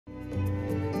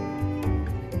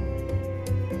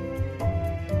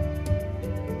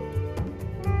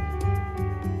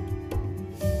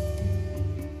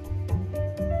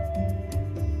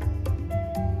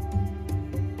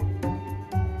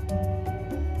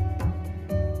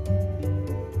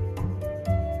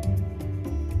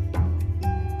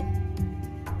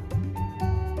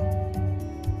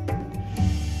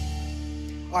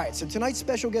All right, so tonight's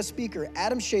special guest speaker,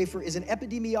 Adam Schaefer, is an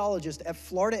epidemiologist at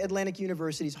Florida Atlantic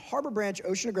University's Harbor Branch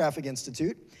Oceanographic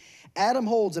Institute. Adam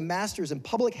holds a master's in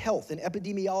public health and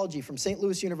epidemiology from St.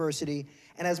 Louis University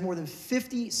and has more than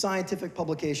 50 scientific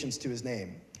publications to his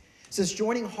name. Since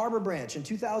joining Harbor Branch in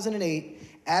 2008,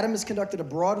 Adam has conducted a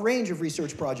broad range of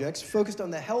research projects focused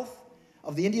on the health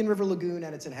of the Indian River Lagoon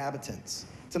and its inhabitants.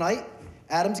 Tonight,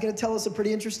 Adam's going to tell us a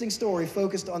pretty interesting story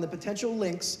focused on the potential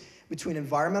links between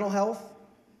environmental health,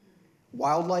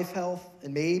 wildlife health,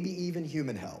 and maybe even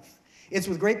human health. It's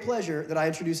with great pleasure that I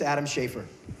introduce Adam Schaefer.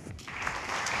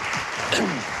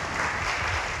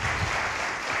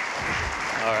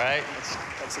 All right.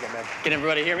 Thanks again, man. Can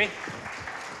everybody hear me?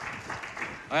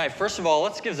 All right, first of all,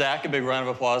 let's give Zach a big round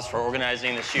of applause for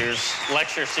organizing this year's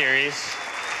lecture series.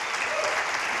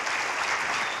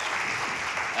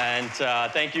 And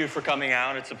thank you for coming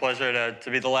out. It's a pleasure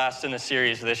to be the last in the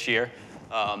series this year.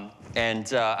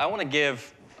 I want to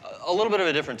give a little bit of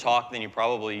a different talk than you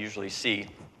probably usually see.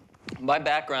 My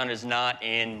background is not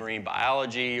in marine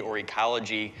biology or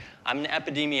ecology. I'm an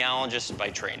epidemiologist by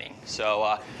training.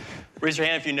 So raise your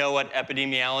hand if you know what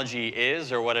epidemiology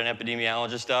is or what an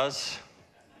epidemiologist does.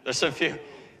 There's a few.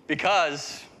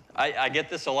 Because I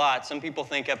get this a lot. Some people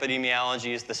think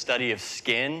epidemiology is the study of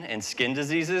skin and skin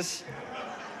diseases.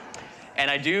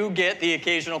 And I do get the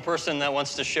occasional person that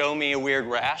wants to show me a weird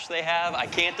rash they have. I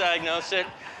can't diagnose it.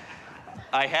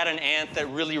 I had an aunt that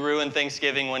really ruined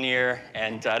Thanksgiving one year,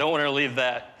 and I don't want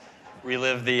to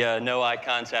relive the no eye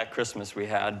contact Christmas we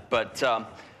had. But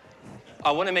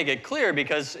I want to make it clear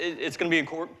because it's going to be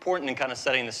important in kind of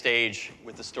setting the stage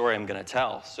with the story I'm going to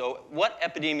tell. So what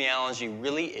epidemiology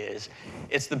really is,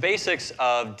 it's the basics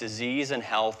of disease and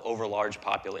health over large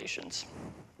populations.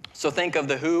 So think of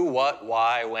the who, what,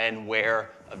 why, when,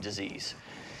 where of disease.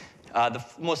 The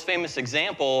most famous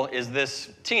example is this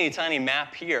teeny tiny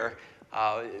map here.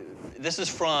 This is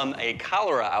from a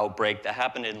cholera outbreak that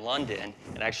happened in London.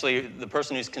 And actually, the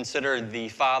person who's considered the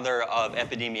father of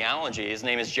epidemiology, his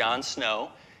name is John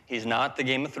Snow. He's not the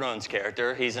Game of Thrones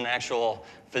character. He's an actual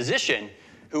physician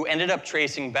who ended up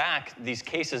tracing back these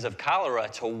cases of cholera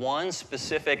to one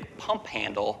specific pump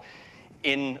handle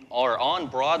on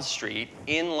Broad Street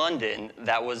in London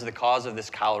that was the cause of this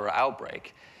cholera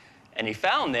outbreak. And he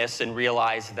found this and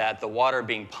realized that the water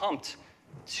being pumped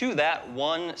to that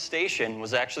one station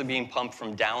was actually being pumped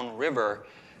from downriver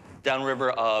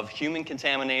of human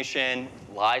contamination,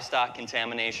 livestock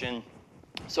contamination.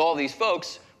 So all these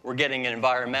folks were getting an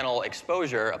environmental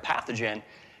exposure, a pathogen,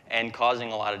 and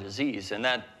causing a lot of disease. And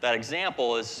that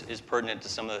example is pertinent to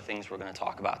some of the things we're going to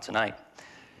talk about tonight.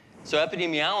 So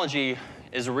epidemiology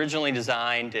is originally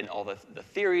designed in all the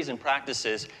theories and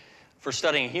practices for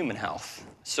studying human health.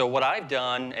 So what I've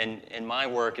done in my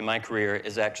work, in my career,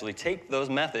 is actually take those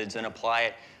methods and apply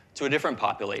it to a different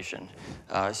population.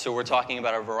 So we're talking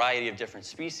about a variety of different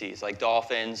species, like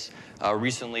dolphins.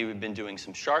 Recently, we've been doing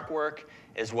some shark work,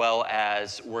 as well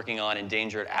as working on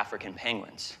endangered African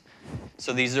penguins.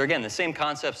 So these are, again, the same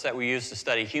concepts that we use to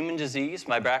study human disease.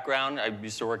 My background, I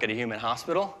used to work at a human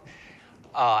hospital,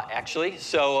 actually.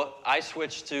 So I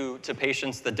switched to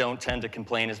patients that don't tend to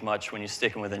complain as much when you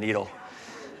stick them with a needle.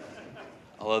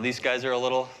 Although these guys are a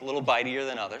little bitier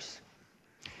than others.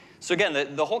 So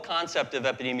again, the whole concept of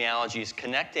epidemiology is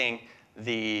connecting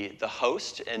the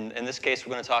host, and in this case,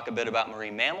 we're going to talk a bit about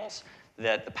marine mammals,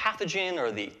 that the pathogen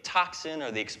or the toxin or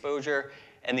the exposure,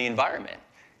 and the environment.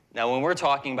 Now, when we're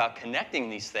talking about connecting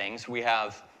these things, we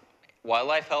have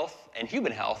wildlife health and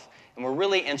human health, and we're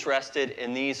really interested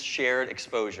in these shared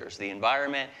exposures, the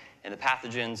environment and the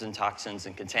pathogens and toxins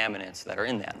and contaminants that are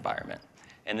in that environment.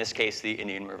 In this case, the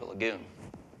Indian River Lagoon.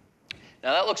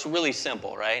 Now, that looks really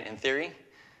simple, right, in theory?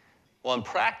 Well, in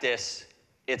practice,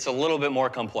 it's a little bit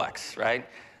more complex, right?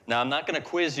 Now, I'm not going to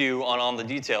quiz you on all the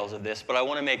details of this, but I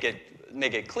want to make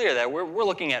it clear that we're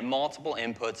looking at multiple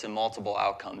inputs and multiple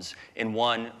outcomes in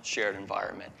one shared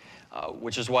environment,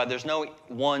 which is why there's no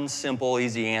one simple,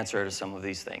 easy answer to some of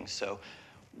these things. So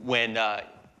when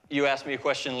you ask me a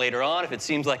question later on, if it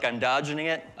seems like I'm dodging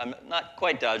it, I'm not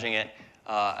quite dodging it.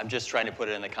 I'm just trying to put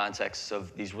it in the context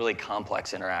of these really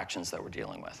complex interactions that we're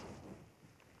dealing with.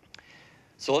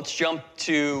 So let's jump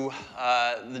to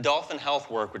the dolphin health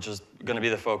work, which is going to be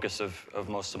the focus of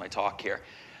most of my talk here.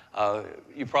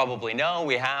 You probably know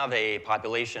we have a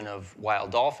population of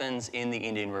wild dolphins in the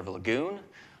Indian River Lagoon.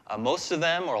 Most of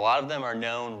them, or a lot of them, are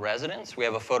known residents. We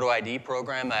have a photo ID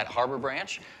program at Harbor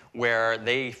Branch where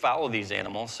they follow these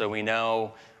animals, so we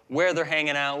know where they're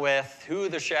hanging out with, who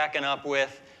they're shacking up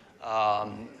with,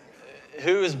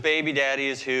 whose baby daddy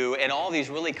is who, and all these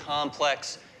really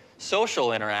complex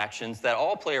social interactions that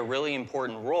all play a really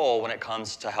important role when it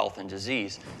comes to health and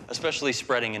disease, especially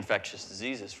spreading infectious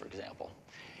diseases, for example.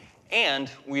 And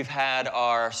we've had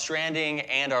our stranding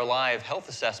and our live health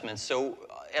assessments, so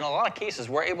in a lot of cases,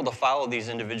 we're able to follow these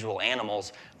individual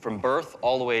animals from birth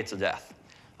all the way to death,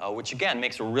 which again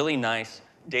makes a really nice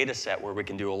data set where we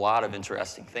can do a lot of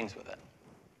interesting things with it.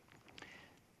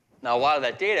 Now, a lot of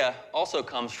that data also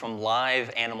comes from live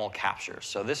animal capture.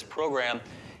 So this program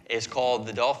is called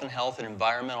the Dolphin Health and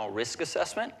Environmental Risk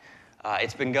Assessment.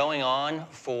 It's been going on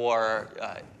for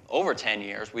over 10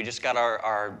 years. We just got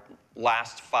our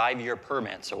last 5-year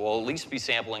permit, so we'll at least be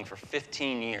sampling for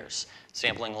 15 years,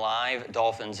 sampling live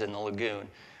dolphins in the lagoon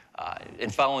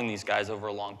and following these guys over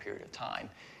a long period of time.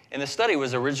 And the study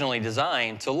was originally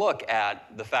designed to look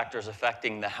at the factors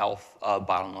affecting the health of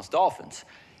bottlenose dolphins.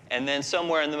 And then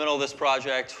somewhere in the middle of this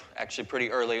project, actually pretty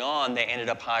early on, they ended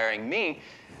up hiring me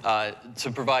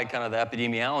to provide kind of the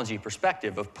epidemiology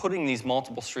perspective of putting these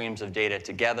multiple streams of data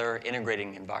together,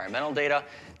 integrating environmental data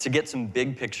to get some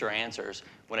big picture answers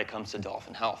when it comes to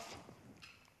dolphin health.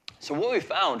 So what we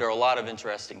found are a lot of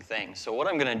interesting things. So what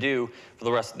I'm going to do for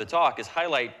the rest of the talk is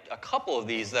highlight a couple of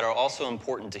these that are also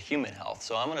important to human health.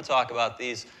 So I'm going to talk about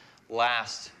these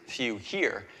last few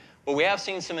here. But we have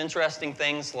seen some interesting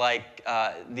things like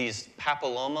these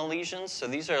papilloma lesions. So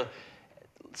these are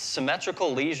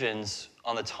symmetrical lesions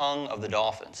on the tongue of the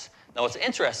dolphins. Now what's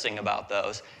interesting about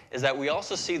those is that we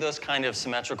also see those kind of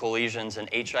symmetrical lesions in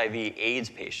HIV/AIDS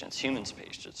patients, human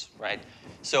patients, right?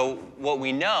 So what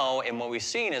we know and what we've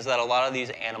seen is that a lot of these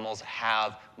animals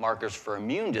have markers for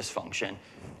immune dysfunction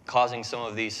causing some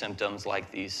of these symptoms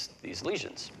like these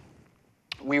lesions.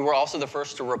 We were also the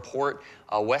first to report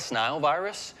West Nile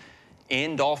virus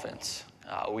in dolphins.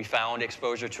 We found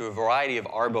exposure to a variety of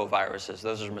arboviruses.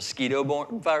 Those are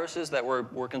mosquito-borne viruses that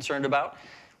we're concerned about.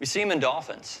 We see them in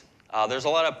dolphins. There's a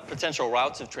lot of potential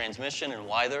routes of transmission and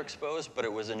why they're exposed, but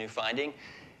it was a new finding.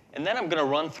 And then I'm going to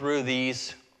run through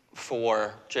these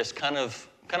for just kind of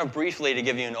briefly to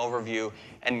give you an overview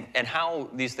and how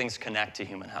these things connect to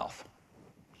human health.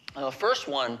 The first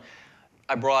one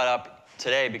I brought up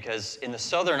today because in the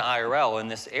southern IRL, in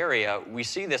this area, we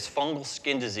see this fungal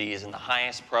skin disease in the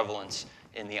highest prevalence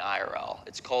in the IRL.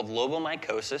 It's called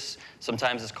lobomycosis.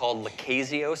 Sometimes it's called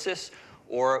lacasiosis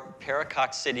or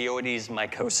paracoccidioides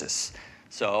mycosis.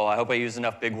 So I hope I used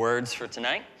enough big words for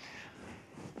tonight.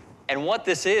 And what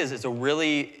this is a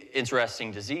really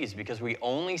interesting disease because we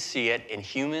only see it in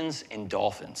humans and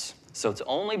dolphins. So it's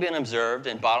only been observed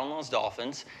in bottlenose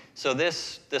dolphins. So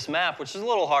this map, which is a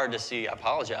little hard to see, I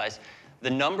apologize, the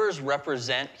numbers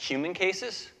represent human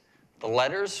cases. The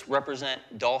letters represent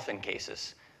dolphin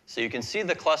cases. So you can see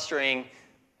the clustering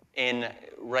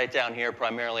right down here,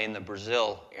 primarily in the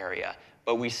Brazil area.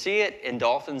 But we see it in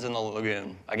dolphins in the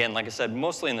lagoon. Again, like I said,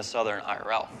 mostly in the southern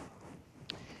IRL.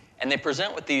 And they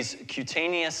present with these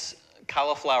cutaneous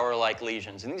cauliflower-like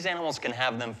lesions. And these animals can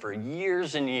have them for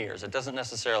years and years. It doesn't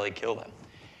necessarily kill them.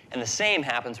 And the same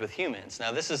happens with humans.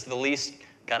 Now, this is the least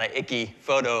kind of icky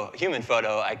human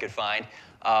photo I could find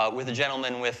with a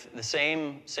gentleman with the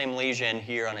same lesion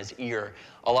here on his ear.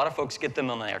 A lot of folks get them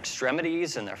on their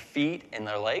extremities and their feet and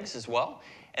their legs as well.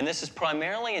 And this is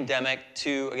primarily endemic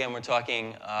to, again, we're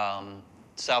talking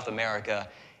South America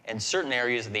and certain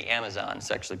areas of the Amazon.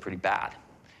 It's actually pretty bad.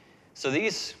 So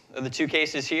these are the two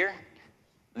cases here.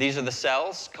 These are the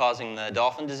cells causing the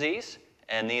dolphin disease,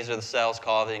 and these are the cells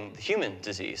causing the human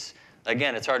disease.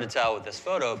 Again, it's hard to tell with this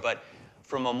photo, but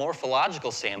from a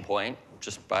morphological standpoint,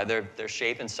 just by their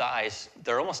shape and size,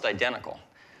 they're almost identical.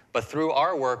 But through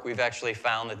our work, we've actually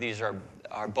found that these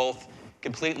are both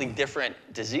completely different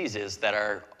diseases that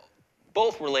are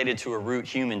both related to a root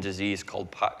human disease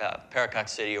called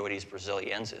Paracoccidioides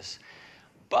brasiliensis.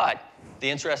 But the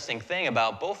interesting thing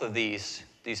about both of these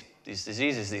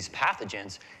diseases, these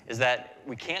pathogens, is that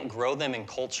we can't grow them in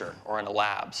culture or in a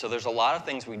lab. So there's a lot of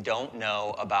things we don't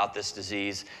know about this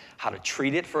disease, how to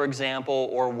treat it, for example,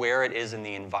 or where it is in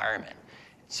the environment.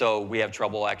 So we have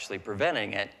trouble actually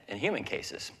preventing it in human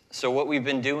cases. So what we've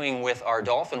been doing with our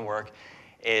dolphin work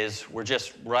is we're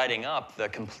just writing up the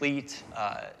complete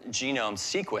genome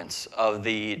sequence of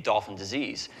the dolphin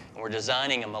disease. And we're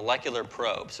designing a molecular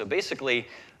probe. So basically,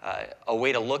 a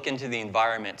way to look into the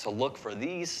environment to look for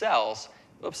these cells,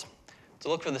 to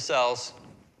look for the cells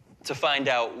to find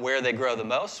out where they grow the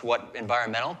most, what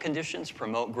environmental conditions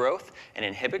promote growth and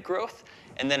inhibit growth,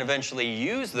 and then eventually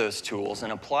use those tools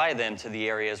and apply them to the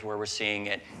areas where we're seeing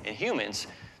it in humans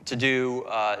to do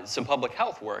some public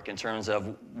health work in terms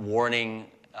of warning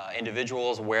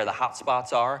individuals where the hot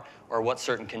spots are or what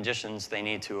certain conditions they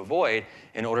need to avoid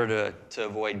in order to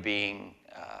avoid being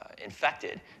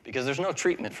infected because there's no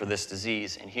treatment for this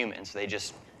disease in humans. They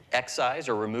just excise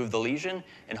or remove the lesion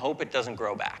and hope it doesn't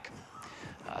grow back.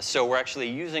 So we're actually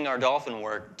using our dolphin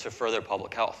work to further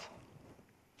public health.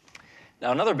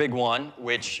 Now, another big one,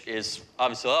 which is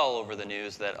obviously all over the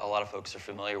news that a lot of folks are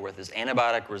familiar with, is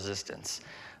antibiotic resistance.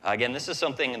 Again, this is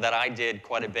something that I did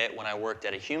quite a bit when I worked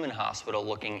at a human hospital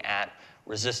looking at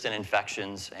resistant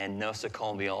infections and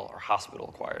nosocomial or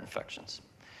hospital-acquired infections.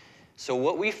 So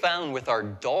what we found with our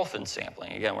dolphin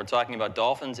sampling, again, we're talking about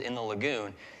dolphins in the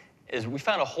lagoon, is we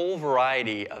found a whole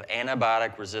variety of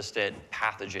antibiotic-resistant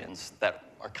pathogens that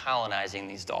are colonizing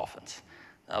these dolphins.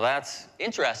 Now that's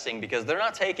interesting because they're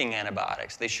not taking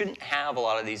antibiotics. They shouldn't have a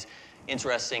lot of these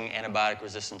interesting antibiotic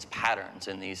resistance patterns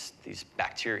in these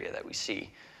bacteria that we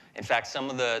see. In fact, some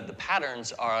of the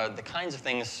patterns are the kinds of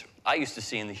things I used to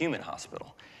see in the human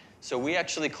hospital. So we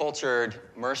actually cultured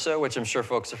MRSA, which I'm sure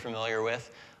folks are familiar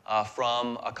with,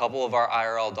 from a couple of our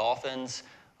IRL dolphins.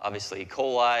 Obviously, E.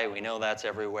 coli, we know that's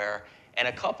everywhere. And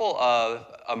a couple of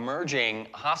emerging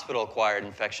hospital-acquired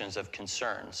infections of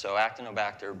concern. So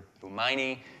Actinobacter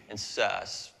baumannii, and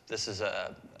this is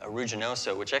a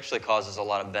aeruginosa, which actually causes a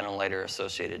lot of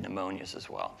ventilator-associated pneumonias as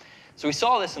well. So we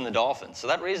saw this in the dolphins. So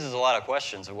that raises a lot of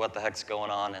questions of what the heck's going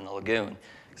on in the lagoon.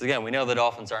 Because again, we know the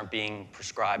dolphins aren't being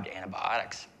prescribed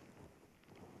antibiotics.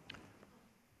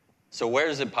 So where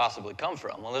does it possibly come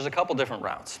from? Well, there's a couple different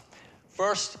routes.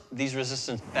 First, these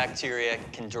resistant bacteria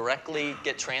can directly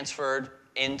get transferred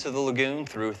into the lagoon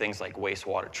through things like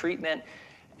wastewater treatment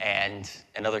and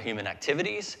other human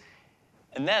activities.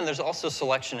 And then there's also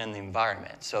selection in the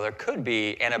environment. So there could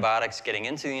be antibiotics getting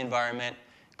into the environment,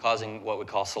 causing what we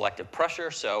call selective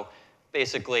pressure. So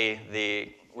basically,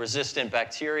 the resistant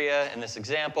bacteria in this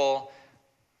example,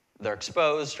 they're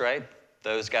exposed, right?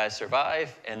 Those guys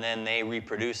survive, and then they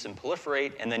reproduce and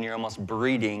proliferate, and then you're almost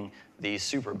breeding these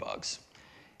superbugs.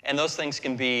 And those things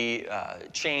can be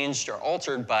changed or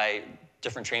altered by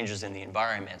different changes in the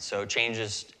environment. So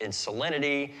changes in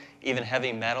salinity, even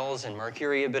heavy metals and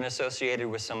mercury have been associated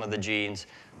with some of the genes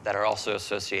that are also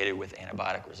associated with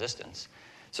antibiotic resistance.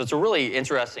 So it's a really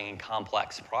interesting and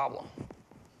complex problem.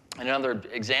 Another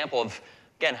example of,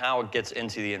 again, how it gets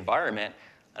into the environment.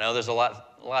 I know there's a lot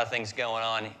of things going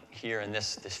on here in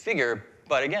this figure,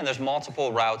 but again, there's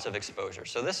multiple routes of exposure.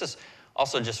 So this is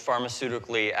also just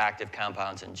pharmaceutically active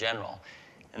compounds in general.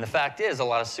 And the fact is, a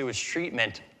lot of sewage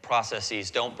treatment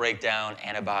processes don't break down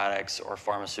antibiotics or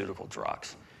pharmaceutical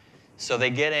drugs. So they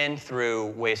get in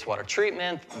through wastewater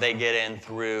treatment, they get in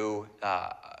through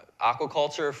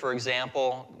aquaculture, for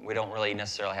example. We don't really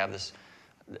necessarily have this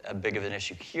big of an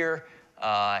issue here.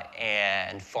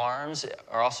 And farms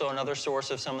are also another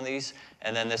source of some of these.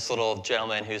 And then this little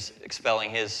gentleman who's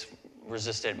expelling his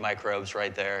resistant microbes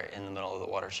right there in the middle of the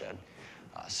watershed.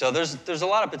 So there's a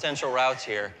lot of potential routes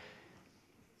here.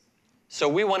 So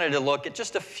we wanted to look at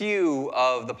just a few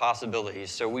of the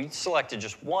possibilities. So we selected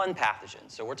just one pathogen.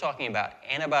 So we're talking about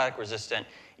antibiotic-resistant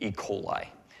E. coli.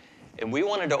 And we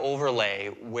wanted to overlay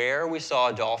where we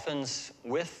saw dolphins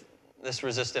with this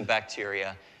resistant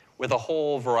bacteria with a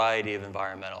whole variety of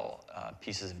environmental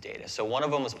pieces of data. So one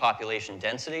of them was population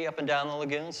density up and down the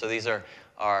lagoon. So these are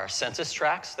our census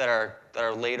tracts that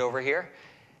are laid over here.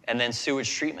 And then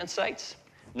sewage treatment sites.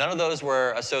 None of those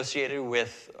were associated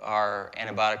with our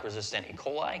antibiotic-resistant E.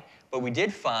 coli, but we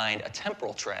did find a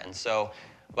temporal trend. So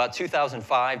about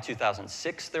 2005,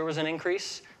 2006, there was an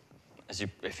increase.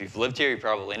 If you've lived here, you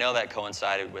probably know that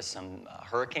coincided with some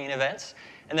hurricane events.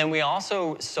 And then we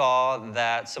also saw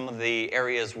that some of the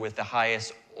areas with the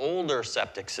highest older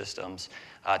septic systems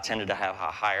tended to have a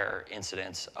higher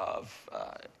incidence of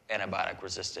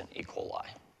antibiotic-resistant E. coli.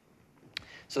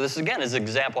 So this, again, is an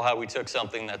example how we took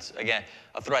something that's, again,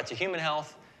 a threat to human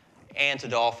health and to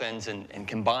dolphins and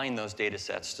combined those data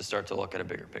sets to start to look at a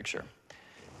bigger picture.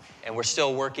 And we're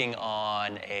still working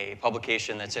on a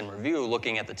publication that's in review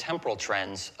looking at the temporal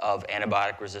trends of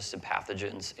antibiotic-resistant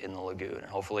pathogens in the lagoon. And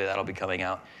hopefully that'll be coming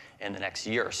out in the next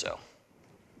year or so.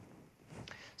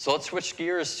 So let's switch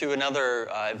gears to another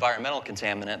environmental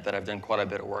contaminant that I've done quite a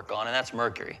bit of work on, and that's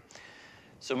mercury.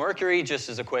 So mercury, just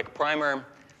as a quick primer,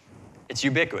 it's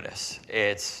ubiquitous.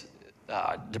 It's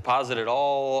deposited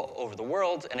all over the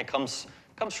world, and it comes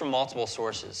from multiple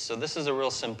sources. So this is a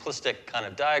real simplistic kind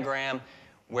of diagram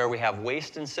where we have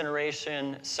waste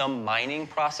incineration, some mining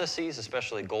processes,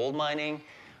 especially gold mining,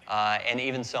 and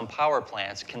even some power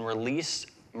plants can release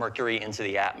mercury into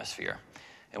the atmosphere.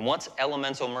 And once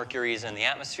elemental mercury is in the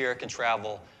atmosphere, it can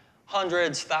travel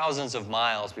hundreds, thousands of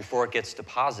miles before it gets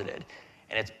deposited.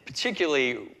 And it's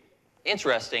particularly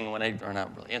interesting or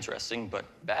not really interesting, but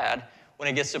bad, when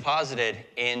it gets deposited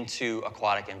into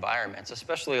aquatic environments,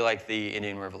 especially like the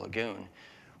Indian River Lagoon,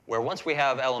 where once we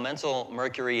have elemental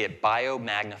mercury, it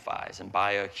biomagnifies and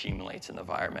bioaccumulates in the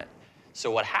environment.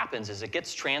 So what happens is it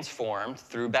gets transformed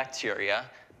through bacteria,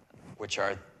 which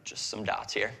are just some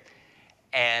dots here,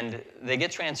 and they get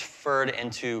transferred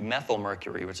into methyl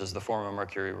mercury, which is the form of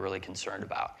mercury we're really concerned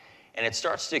about. And it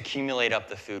starts to accumulate up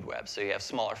the food web. So you have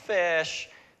smaller fish,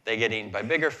 they get eaten by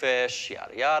bigger fish,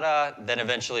 yada, yada. Then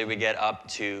eventually we get up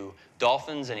to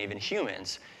dolphins and even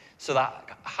humans. So the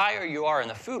higher you are in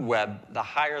the food web, the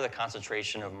higher the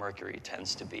concentration of mercury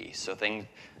tends to be. So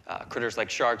critters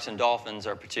like sharks and dolphins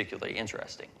are particularly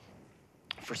interesting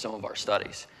for some of our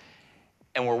studies.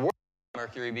 And we're worried about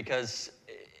mercury because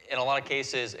in a lot of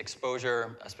cases,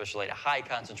 exposure, especially to high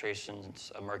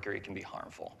concentrations of mercury, can be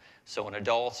harmful. So in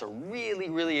adults, a really,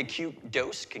 really acute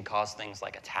dose can cause things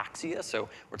like ataxia. So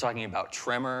we're talking about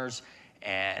tremors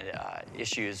and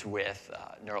issues with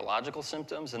neurological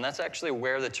symptoms. And that's actually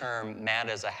where the term mad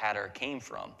as a hatter came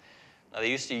from. Now, they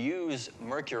used to use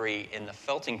mercury in the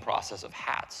felting process of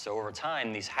hats. So over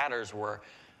time, these hatters were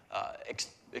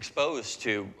exposed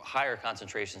to higher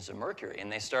concentrations of mercury,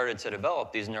 and they started to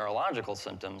develop these neurological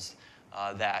symptoms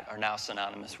that are now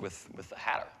synonymous with the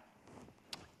hatter.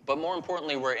 But more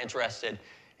importantly, we're interested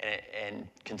and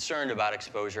concerned about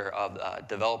exposure of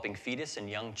developing fetus and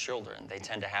young children. They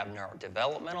tend to have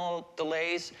neurodevelopmental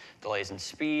delays in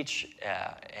speech,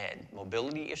 and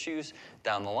mobility issues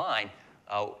down the line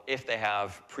if they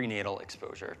have prenatal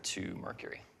exposure to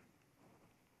mercury.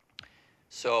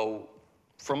 So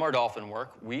from our dolphin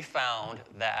work, we found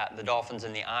that the dolphins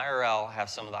in the IRL have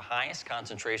some of the highest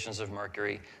concentrations of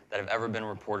mercury that have ever been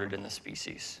reported in the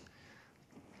species.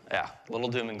 Yeah, a little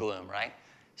doom and gloom, right?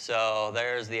 So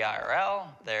there's the IRL,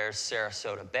 there's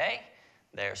Sarasota Bay,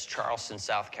 there's Charleston,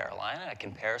 South Carolina, a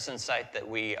comparison site that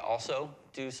we also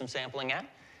do some sampling at.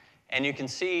 And you can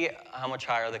see how much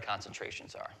higher the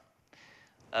concentrations are.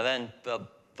 Then the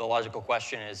logical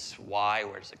question is why?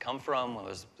 Where does it come from? Well,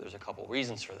 there's a couple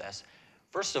reasons for this.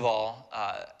 First of all,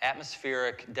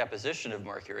 atmospheric deposition of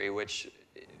mercury, which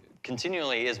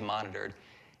continually is monitored,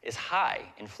 is high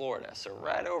in Florida. So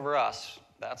right over us,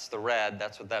 that's the red,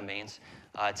 that's what that means.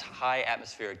 It's high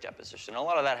atmospheric deposition. A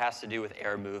lot of that has to do with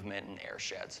air movement and air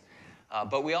sheds.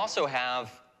 But we also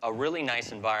have a really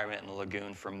nice environment in the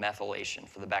lagoon for methylation,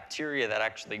 for the bacteria that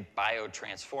actually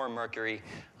biotransform mercury.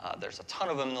 There's a ton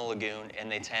of them in the lagoon, and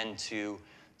they tend to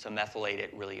methylate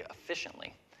it really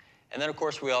efficiently. And then, of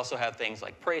course, we also have things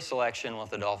like prey selection, what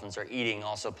the dolphins are eating,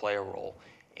 also play a role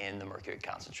in the mercury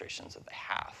concentrations that they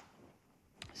have.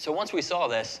 So once we saw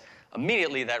this,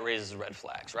 immediately that raises red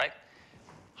flags, right?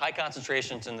 High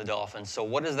concentrations in the dolphins, so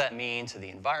what does that mean to the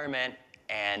environment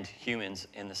and humans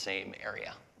in the same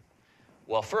area?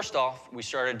 Well, first off, we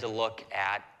started to look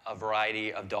at a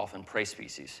variety of dolphin prey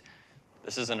species.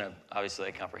 This isn't obviously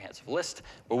a comprehensive list,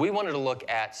 but we wanted to look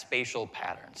at spatial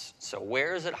patterns. So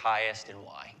where is it highest and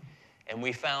why? And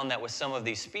we found that with some of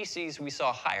these species, we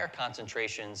saw higher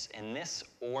concentrations in this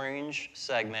orange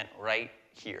segment right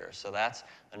here. So that's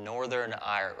the northern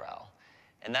IRL.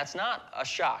 And that's not a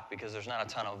shock because there's not a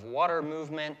ton of water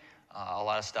movement. A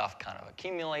lot of stuff kind of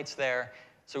accumulates there.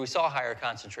 So we saw higher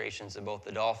concentrations in both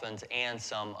the dolphins and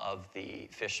some of the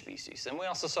fish species. And we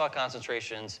also saw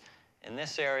concentrations in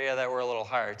this area that were a little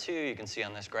higher too. You can see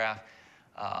on this graph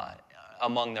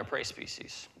among their prey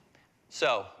species.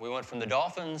 So we went from the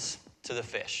dolphins to the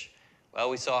fish. Well,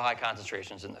 we saw high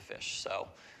concentrations in the fish. So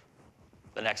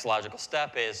the next logical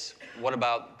step is, what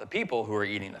about the people who are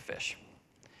eating the fish?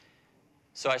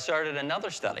 So I started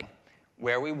another study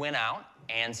where we went out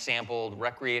and sampled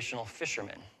recreational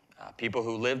fishermen, people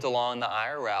who lived along the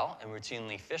IRL and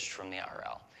routinely fished from the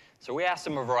IRL. So we asked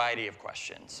them a variety of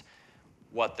questions.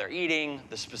 What they're eating,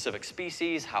 the specific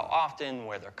species, how often,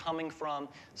 where they're coming from,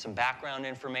 some background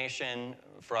information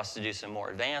for us to do some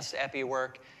more advanced epi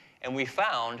work. And we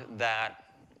found that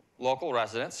local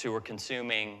residents who were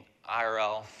consuming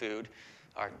IRL food,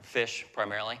 or fish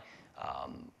primarily,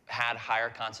 had higher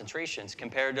concentrations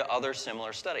compared to other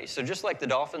similar studies. So just like the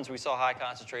dolphins, we saw high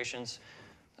concentrations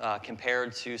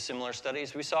compared to similar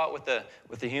studies. We saw it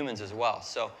with the humans as well.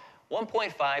 So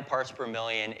 1.5 parts per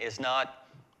million is not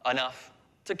enough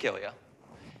to kill you,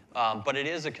 but it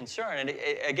is a concern. And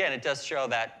again, it does show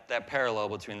that parallel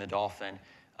between the dolphin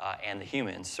and the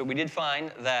humans. So we did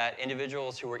find that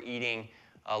individuals who were eating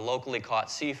locally caught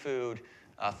seafood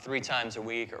 3 times a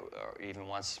week or even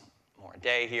once more a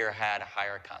day here had a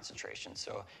higher concentration.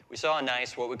 So we saw a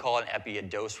nice, what we call an epi, a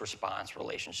dose-response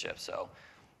relationship. So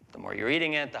the more you're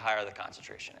eating it, the higher the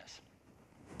concentration is.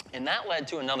 And that led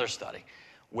to another study,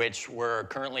 which we're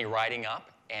currently writing up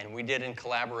and we did in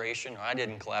collaboration, or I did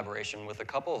in collaboration with a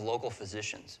couple of local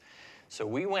physicians. So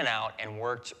we went out and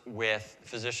worked with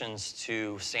physicians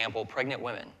to sample pregnant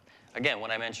women. Again,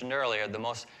 what I mentioned earlier, the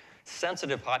most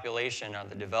sensitive population are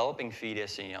the developing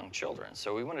fetus and young children.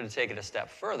 So we wanted to take it a step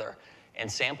further and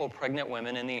sample pregnant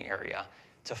women in the area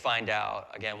to find out,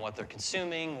 again, what they're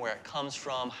consuming, where it comes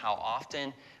from, how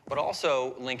often, but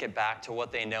also link it back to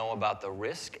what they know about the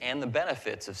risk and the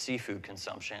benefits of seafood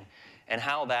consumption and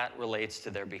how that relates to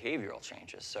their behavioral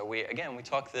changes. So we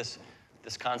talk this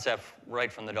concept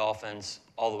right from the dolphins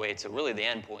all the way to really the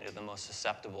end point of the most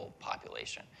susceptible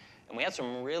population. And we had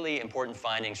some really important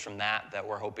findings from that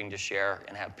we're hoping to share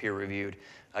and have peer reviewed,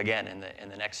 again, in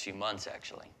the next few months,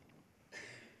 actually.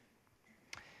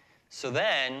 So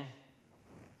then,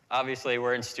 obviously,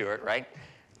 we're in Stewart, right?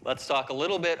 Let's talk a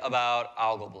little bit about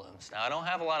algal blooms. Now, I don't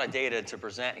have a lot of data to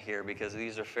present here because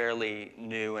these are fairly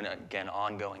new and, again,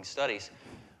 ongoing studies.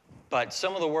 But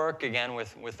some of the work, again,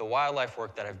 with the wildlife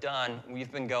work that I've done,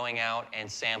 we've been going out and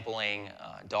sampling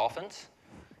dolphins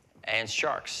and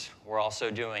sharks. We're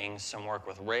also doing some work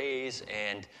with rays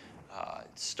and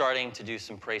starting to do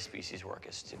some prey species work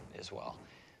as well.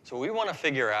 So we want to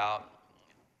figure out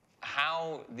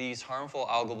how these harmful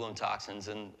algal bloom toxins,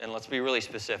 and let's be really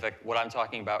specific, what I'm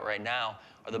talking about right now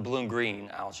are the bloom green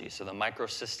algae, so the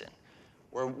microcystin,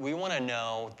 where we want to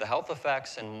know the health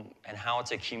effects and how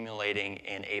it's accumulating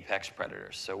in apex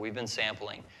predators. So we've been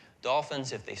sampling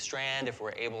dolphins, if they strand, if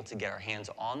we're able to get our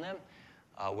hands on them,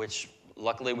 which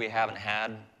luckily we haven't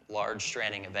had large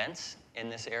stranding events in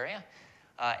this area,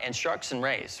 and sharks and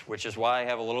rays, which is why I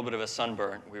have a little bit of a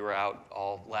sunburn. We were out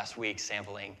all last week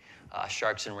sampling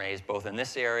sharks and rays, both in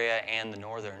this area and the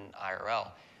northern IRL.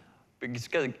 Because,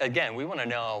 again, we want to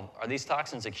know, are these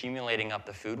toxins accumulating up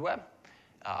the food web?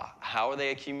 How are they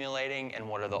accumulating, and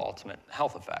what are the ultimate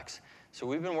health effects? So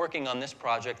we've been working on this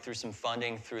project through some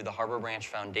funding through the Harbor Branch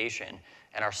Foundation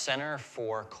and our Center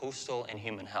for Coastal and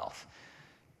Human Health.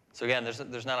 So again,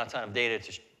 there's not a ton of data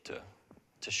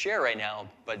to share right now,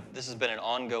 but this has been an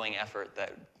ongoing effort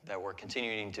that we're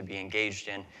continuing to be engaged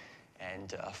in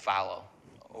and follow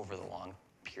over the long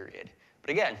period. But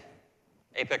again,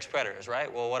 apex predators,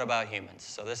 right? Well, what about humans?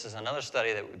 So this is another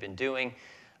study that we've been doing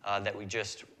that we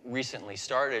just recently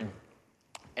started.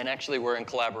 And actually, we're in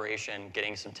collaboration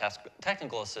getting some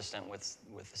technical assistance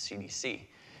with the CDC.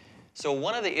 So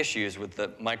one of the issues with the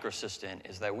microcystin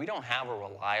is that we don't have a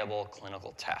reliable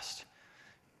clinical test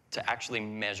to actually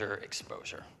measure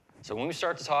exposure. So when we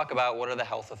start to talk about what are the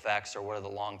health effects or what are the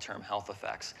long-term health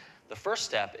effects, the first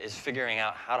step is figuring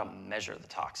out how to measure the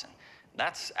toxin.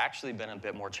 That's actually been a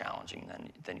bit more challenging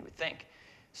than you would think.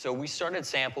 So we started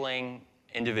sampling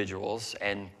individuals,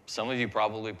 and some of you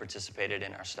probably participated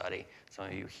in our study, some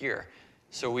of you here.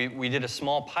 So we did a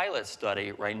small pilot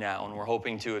study right now, and we're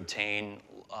hoping to obtain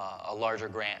a larger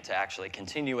grant to actually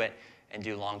continue it and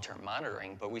do long-term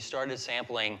monitoring. But we started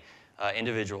sampling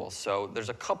individuals. So there's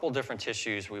a couple different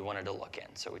tissues we wanted to look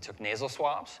in. So we took nasal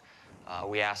swabs.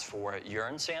 We asked for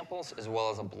urine samples as well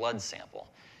as a blood sample.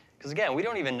 Because again, we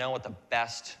don't even know what the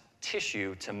best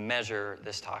tissue to measure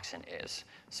this toxin is.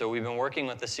 So we've been working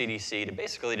with the CDC to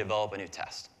basically develop a new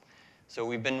test. So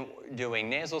we've been doing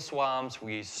nasal swabs.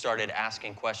 We started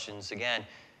asking questions, again,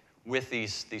 with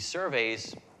these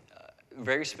surveys,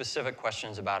 very specific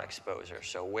questions about exposure.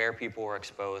 So where people were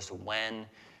exposed, when,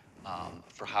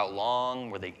 for how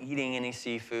long, were they eating any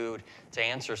seafood, to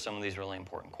answer some of these really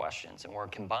important questions. And we're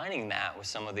combining that with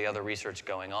some of the other research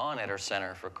going on at our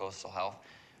Center for Coastal Health,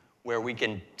 where we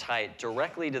can tie it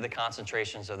directly to the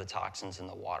concentrations of the toxins in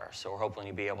the water. So we're hoping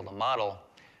to be able to model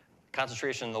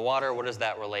concentration in the water, what does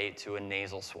that relate to a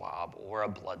nasal swab or a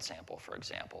blood sample, for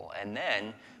example, and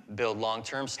then build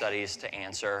long-term studies to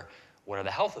answer what are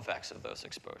the health effects of those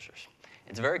exposures.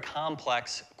 It's a very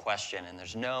complex question, and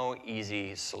there's no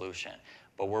easy solution.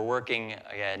 But we're working,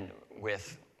 again,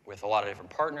 with a lot of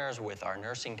different partners, with our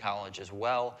nursing college as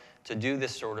well, to do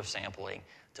this sort of sampling,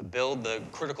 to build the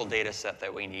critical data set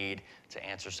that we need to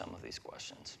answer some of these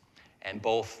questions. And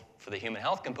both for the human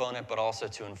health component, but also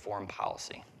to inform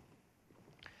policy.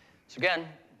 So again,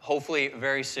 hopefully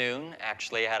very soon,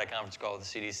 actually I had a conference call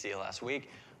with the CDC last week,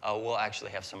 we'll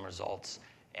actually have some results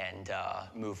and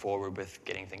move forward with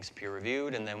getting things peer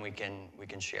reviewed, and then we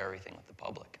can share everything with the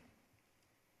public.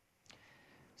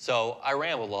 So I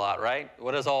rambled a lot, right?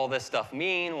 What does all this stuff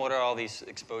mean? What do all these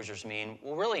exposures mean?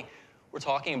 Well, really, we're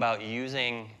talking about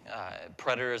using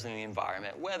predators in the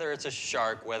environment, whether it's a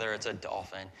shark, whether it's a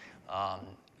dolphin.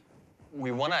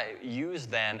 We want to use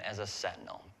them as a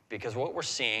sentinel, because what we're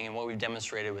seeing and what we've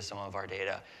demonstrated with some of our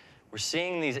data, we're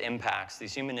seeing these impacts,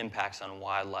 these human impacts on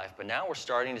wildlife, but now we're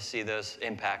starting to see those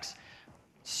impacts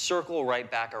circle right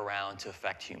back around to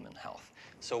affect human health.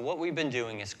 So what we've been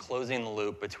doing is closing the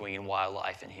loop between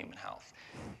wildlife and human health.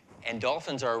 And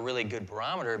dolphins are a really good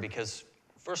barometer because,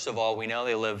 first of all, we know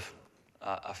they live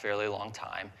a fairly long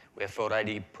time. We have photo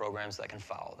ID programs that can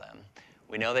follow them.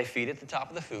 We know they feed at the top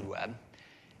of the food web.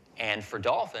 And for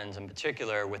dolphins in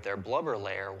particular, with their blubber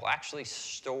layer, we'll actually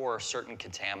store certain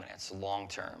contaminants long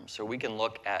term. So we can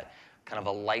look at kind of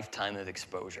a lifetime of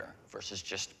exposure versus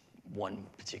just one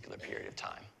particular period of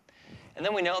time. And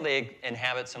then we know they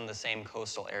inhabit some of the same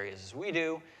coastal areas as we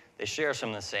do. They share some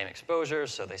of the same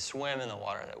exposures, so they swim in the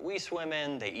water that we swim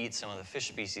in. They eat some of the fish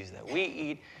species that we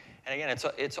eat. And again,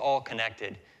 it's all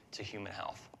connected to human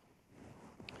health.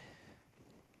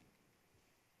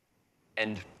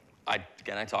 And I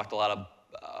talked a lot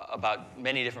about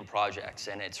many different projects,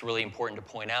 and it's really important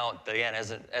to point out that, again, as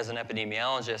an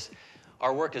epidemiologist,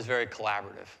 our work is very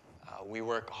collaborative. We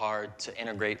work hard to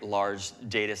integrate large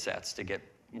data sets to get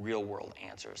real-world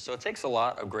answers. So it takes a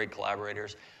lot of great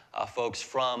collaborators, folks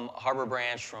from Harbor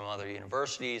Branch, from other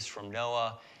universities, from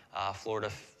NOAA, Florida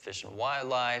Fish and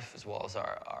Wildlife, as well as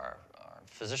our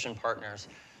physician partners,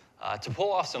 to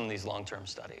pull off some of these long-term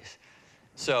studies.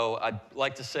 So I'd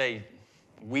like to say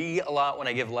we a lot when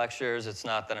I give lectures. It's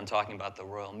not that I'm talking about the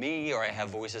royal me or I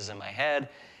have voices in my head.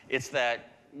 It's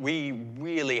that we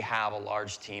really have a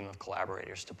large team of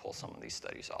collaborators to pull some of these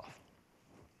studies off.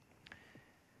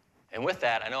 And with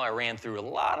that, I know I ran through a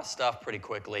lot of stuff pretty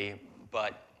quickly,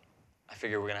 but I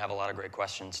figure we're going to have a lot of great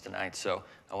questions tonight, so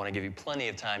I want to give you plenty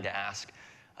of time to ask.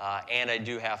 And I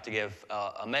do have to give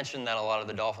a mention that a lot of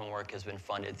the dolphin work has been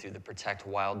funded through the Protect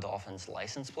Wild Dolphins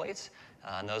license plates,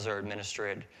 and those are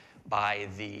administered by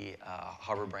the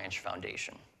Harbor Branch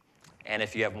Foundation. And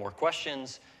if you have more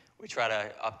questions, we try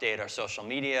to update our social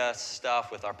media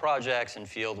stuff with our projects and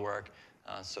field work,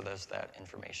 so there's that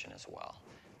information as well.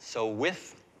 So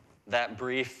with that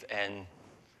brief and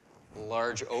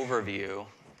large overview,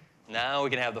 now we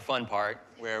can have the fun part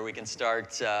where we can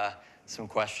start some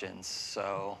questions.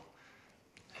 So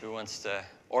who wants to,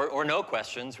 or no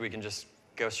questions, we can just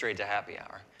go straight to happy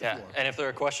hour. Yeah, and if there's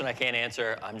a question I can't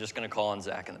answer, I'm just going to call on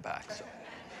Zach in the back.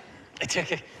 So,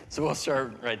 so we'll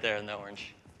start right there in the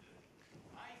orange.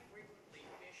 I frequently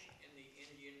fish in the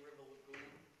Indian River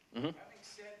Lagoon. Having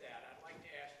said that, I'd like to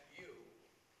ask you,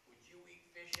 would you eat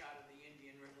fish out of the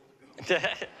Indian River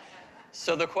Lagoon?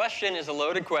 So the question is a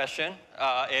loaded question.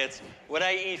 It's, would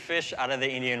I eat fish out of the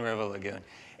Indian River Lagoon?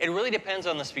 It really depends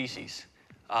on the species.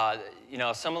 You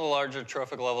know, some of the larger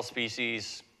trophic level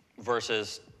species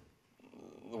versus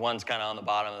the ones kind of on the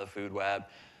bottom of the food web,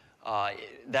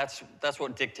 that's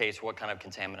what dictates what kind of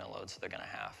contaminant loads they're going to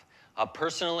have.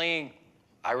 Personally,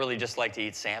 I really just like to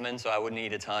eat salmon, so I wouldn't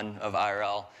eat a ton of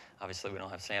IRL. Obviously, we don't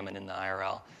have salmon in the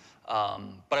IRL.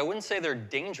 But I wouldn't say they're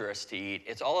dangerous to eat.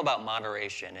 It's all about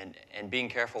moderation and being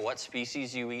careful what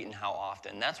species you eat and how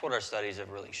often. That's what our studies have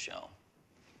really shown.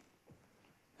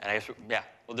 And I guess, yeah,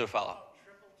 we'll do a follow-up.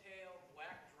 Triple tail,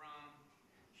 black drum,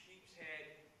 sheep's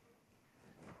head.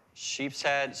 Sheep's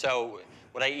head. So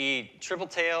would I eat triple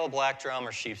tail, black drum,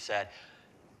 or sheep's head?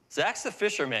 Zach's the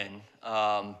fisherman,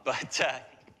 but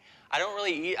I don't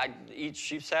really eat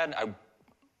sheep's head.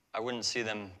 I wouldn't see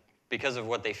them because of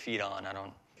what they feed on. I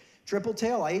don't. Triple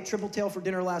tail, I ate triple tail for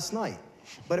dinner last night,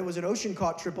 but it was an ocean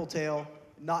caught triple tail,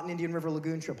 not an Indian River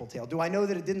Lagoon triple tail. Do I know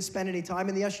that it didn't spend any time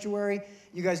in the estuary?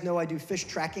 You guys know I do fish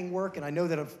tracking work, and I know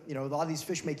that a lot of these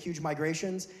fish make huge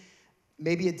migrations.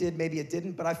 Maybe it did, maybe it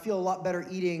didn't, but I feel a lot better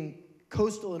eating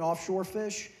coastal and offshore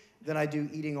fish than I do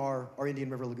eating our Indian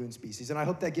River Lagoon species. And I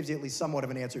hope that gives you at least somewhat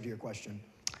of an answer to your question.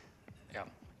 Yeah,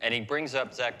 and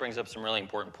Zach brings up some really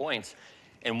important points.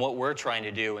 And what we're trying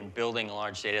to do in building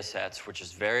large data sets, which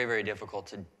is very, very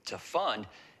difficult to fund,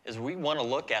 is we want to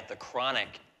look at the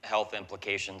chronic health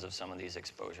implications of some of these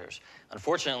exposures.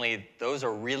 Unfortunately, those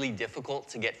are really difficult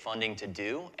to get funding to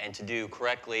do, and to do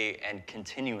correctly and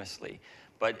continuously.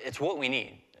 But it's what we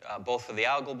need, both for the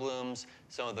algal blooms,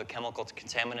 some of the chemical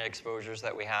contaminant exposures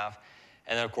that we have,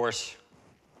 and then, of course,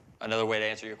 another way to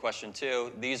answer your question,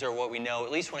 too, these are what we know,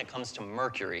 at least when it comes to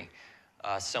mercury,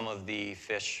 some of the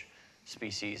fish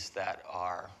species that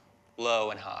are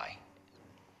low and high.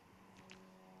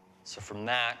 So from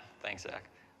that, thanks, Zach.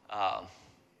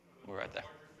 We're right there.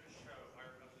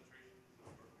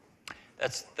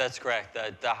 That's correct.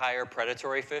 The higher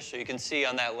predatory fish. So you can see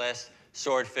on that list,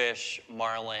 swordfish,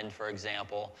 marlin, for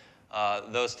example.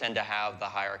 Those tend to have the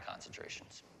higher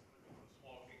concentrations.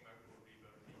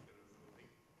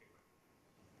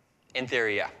 In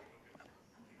theory, yeah.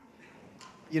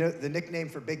 You know, the nickname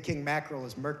for big king mackerel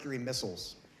is mercury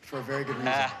missiles, for a very good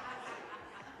reason.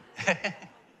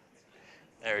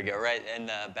 There we go, right in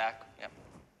the back. Yep.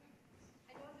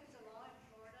 I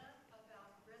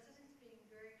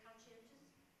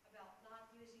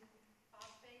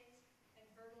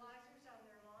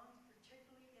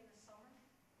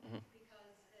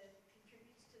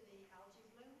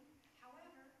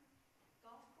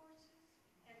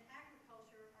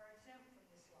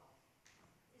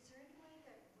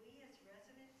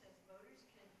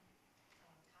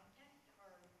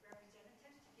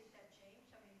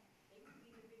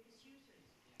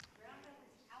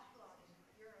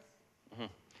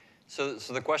So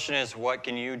the question is, what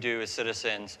can you do as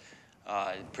citizens,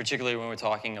 particularly when we're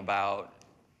talking about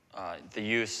the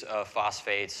use of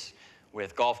phosphates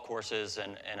with golf courses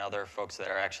and other folks that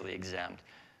are actually exempt?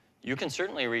 You can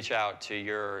certainly reach out to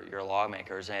your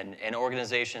lawmakers and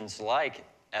organizations like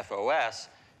FOS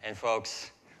and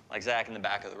folks like Zach in the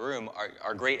back of the room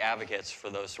are great advocates for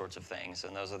those sorts of things,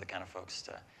 and those are the kind of folks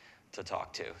to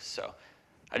talk to. So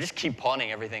I just keep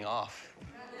pawning everything off.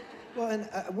 Well, and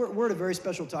we're at a very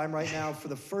special time right now. For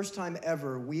the first time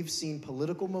ever, we've seen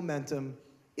political momentum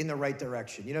in the right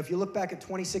direction. You know, if you look back at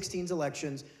 2016's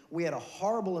elections, we had a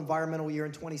horrible environmental year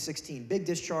in 2016. Big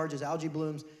discharges, algae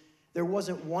blooms. There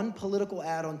wasn't one political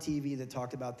ad on TV that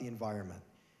talked about the environment.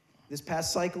 This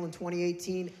past cycle in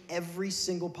 2018, every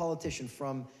single politician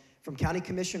from county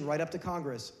commission right up to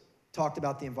Congress talked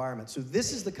about the environment. So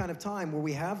this is the kind of time where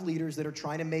we have leaders that are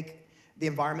trying to make the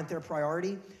environment their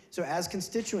priority. So as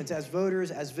constituents, as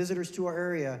voters, as visitors to our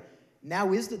area,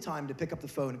 now is the time to pick up the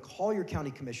phone, call your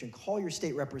county commission, call your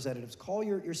state representatives, call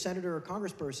your senator or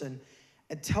congressperson,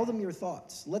 and tell them your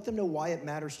thoughts. Let them know why it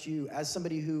matters to you as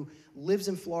somebody who lives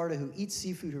in Florida, who eats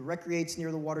seafood, who recreates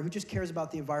near the water, who just cares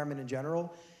about the environment in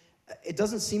general. It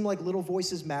doesn't seem like little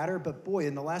voices matter, but boy,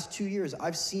 in the last 2 years,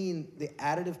 I've seen the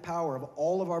additive power of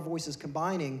all of our voices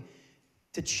combining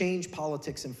to change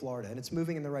politics in Florida, and it's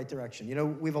moving in the right direction. You know,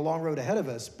 we have a long road ahead of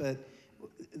us, but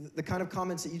the kind of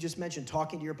comments that you just mentioned,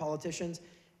 talking to your politicians,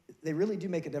 they really do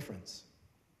make a difference.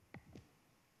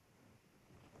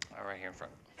 All right, here in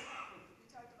front. You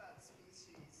talked about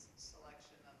species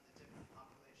selection of the different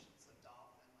populations of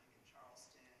dolphin, like in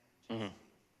Charleston and Chesapeake.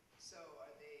 So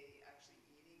are they actually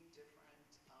eating different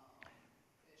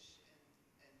fish,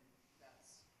 and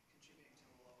that's contributing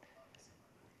to the lower levels of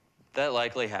mercury? That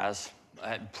likely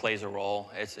plays a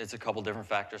role. It's a couple different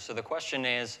factors. So the question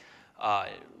is,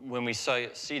 when we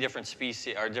see different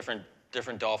species or different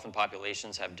dolphin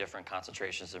populations have different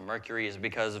concentrations of mercury, is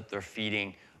because they're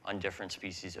feeding on different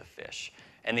species of fish.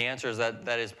 And the answer is that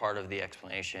is part of the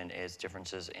explanation, is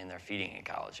differences in their feeding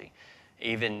ecology.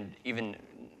 Even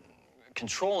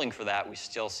controlling for that, we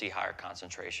still see higher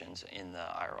concentrations in the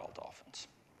IRL dolphins.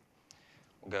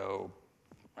 We'll go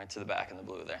right to the back in the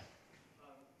blue there.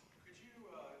 Could you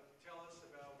tell us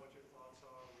about what your thoughts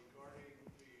are regarding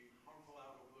the harmful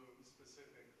algal blooms,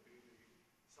 specifically the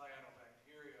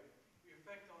cyanobacteria, the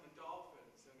effect on the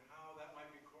dolphins, and how that might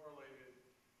be correlated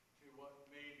to what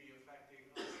may be affecting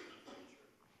us in the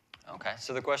future? Okay,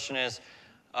 so the question is,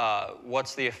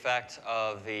 what's the effect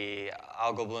of the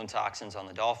algal bloom toxins on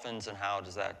the dolphins, and how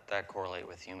does that correlate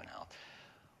with human health?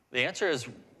 The answer is,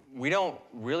 we don't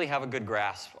really have a good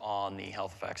grasp on the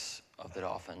health effects of the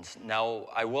dolphins. Now,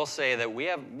 I will say that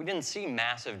we didn't see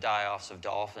massive die-offs of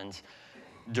dolphins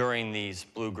during these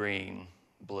blue-green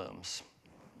blooms.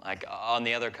 Like on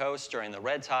the other coast, during the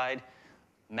red tide,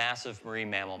 massive marine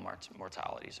mammal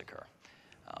mortalities occur.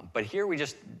 But here we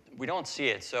don't see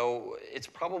it, so it's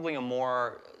probably a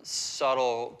more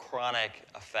subtle chronic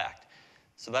effect.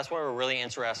 So that's why we're really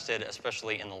interested,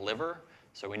 especially in the liver.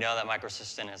 So we know that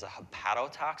microcystin is a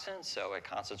hepatotoxin, so it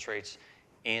concentrates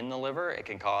in the liver. It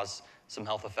can cause some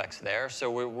health effects there. So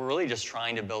we're really just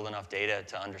trying to build enough data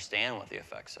to understand what the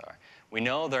effects are. We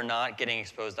know they're not getting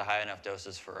exposed to high enough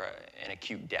doses for an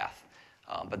acute death,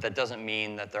 but that doesn't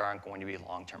mean that there aren't going to be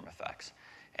long-term effects.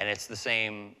 And it's the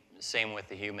same with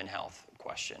the human health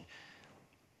question.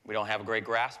 We don't have a great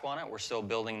grasp on it. We're still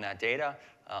building that data.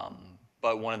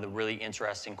 But one of the really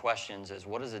interesting questions is,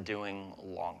 what is it doing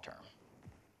long-term?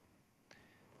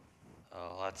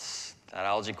 That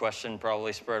algae question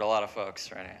probably spurred a lot of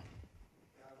folks right here.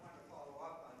 Yeah, I want to follow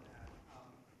up on that.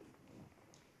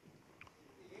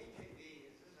 The HAB,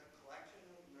 is this a collection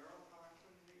of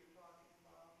neurotoxins that you're talking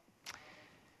about?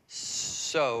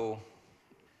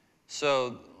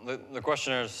 So the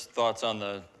questioner's thoughts on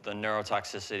the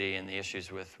neurotoxicity and the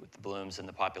issues with the blooms and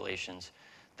the populations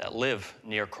that live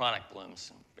near chronic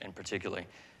blooms in particular.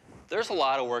 There's a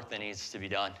lot of work that needs to be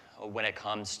done when it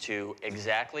comes to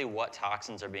exactly what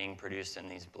toxins are being produced in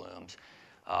these blooms.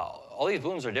 All these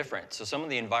blooms are different, so some of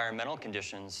the environmental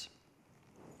conditions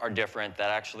are different that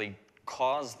actually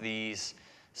cause these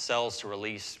cells to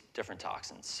release different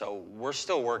toxins. So we're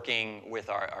still working with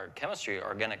our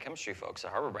organic chemistry folks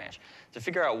at Harbor Branch to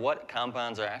figure out what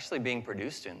compounds are actually being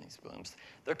produced in these blooms.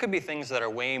 There could be things that are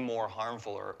way more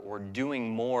harmful or doing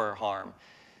more harm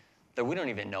that we don't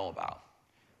even know about.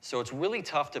 So it's really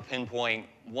tough to pinpoint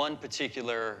one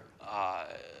particular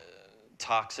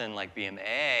toxin like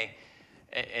BMAA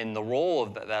and the role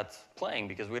of that's playing,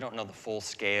 because we don't know the full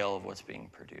scale of what's being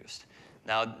produced.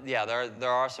 Now, yeah,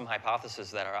 there are some hypotheses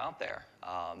that are out there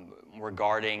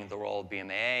regarding the role of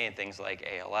BMAA and things like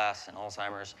ALS and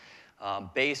Alzheimer's.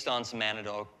 based on some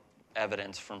anecdotal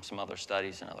evidence from some other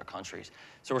studies in other countries.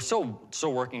 So we're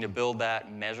still working to build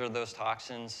that, measure those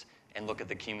toxins, and look at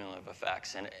the cumulative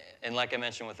effects. And like I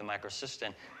mentioned with the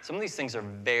microcystin, some of these things are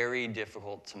very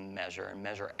difficult to measure and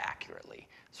measure accurately.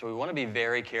 So we want to be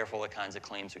very careful the kinds of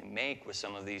claims we make with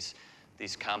some of these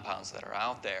compounds that are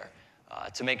out there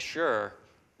to make sure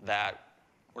that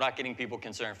we're not getting people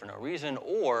concerned for no reason,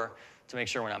 or to make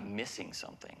sure we're not missing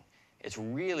something. It's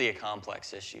really a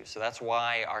complex issue. So that's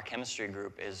why our chemistry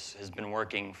group has been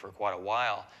working for quite a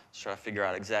while to try to figure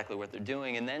out exactly what they're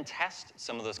doing and then test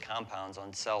some of those compounds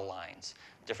on cell lines,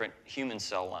 different human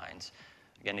cell lines,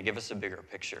 again, to give us a bigger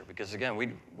picture. Because again,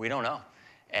 we don't know.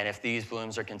 And if these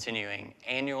blooms are continuing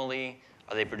annually,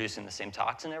 are they producing the same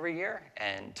toxin every year,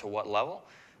 and to what level?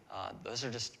 Those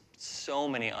are just so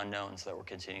many unknowns that we're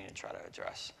continuing to try to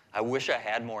address. I wish I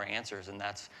had more answers, and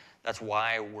that's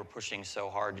why we're pushing so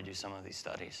hard to do some of these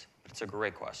studies. But it's a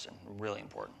great question, really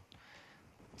important.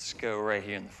 Let's go right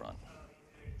here in the front.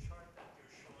 In the chart that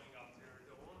you're showing up there,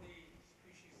 the only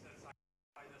species that's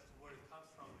identified as to where it comes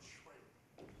from is shrimp.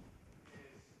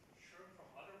 Is shrimp from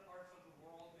other parts of the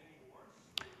world any worse,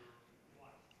 or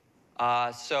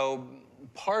what? So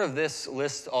part of this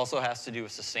list also has to do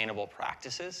with sustainable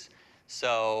practices.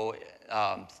 So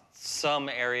some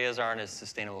areas aren't as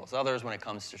sustainable as others when it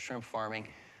comes to shrimp farming.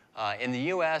 In the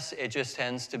US, it just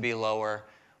tends to be lower,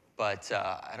 but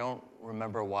I don't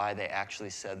remember why they actually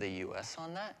said the US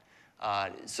on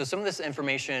that. So some of this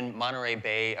information, Monterey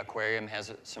Bay Aquarium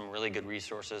has some really good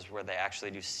resources where they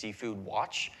actually do seafood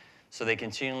watch. So they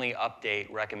continually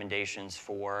update recommendations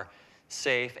for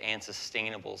safe and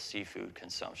sustainable seafood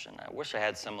consumption. I wish I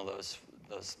had some of those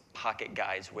pocket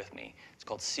guides with me. It's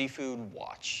called Seafood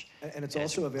Watch. And it's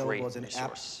also available as an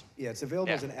app. Yeah, it's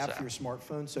available as an app for your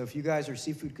smartphone. So if you guys are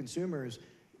seafood consumers,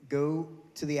 go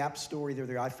to the app store, either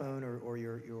their iPhone or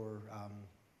your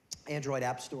Android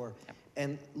app store,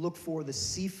 and look for the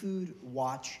Seafood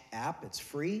Watch app. It's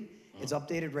free. It's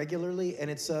updated regularly,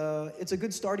 and it's a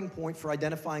good starting point for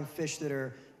identifying fish that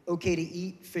are okay to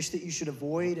eat, fish that you should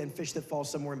avoid, and fish that fall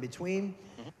somewhere in between.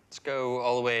 Let's go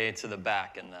all the way to the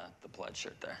back in the plaid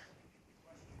shirt there.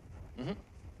 Mm-hmm.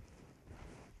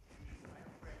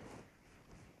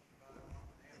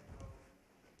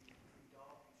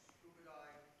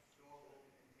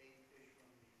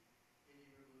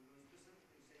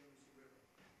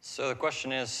 So the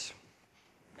question is,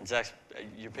 and Zach,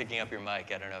 you're picking up your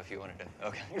mic. I don't know if you wanted to.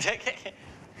 Okay.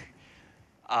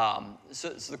 So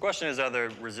the question is, are there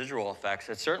residual effects?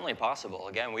 It's certainly possible.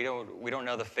 Again, we don't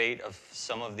know the fate of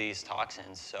some of these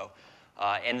toxins. So,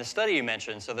 in the study you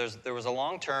mentioned, so there was a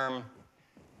long-term.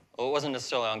 Well, it wasn't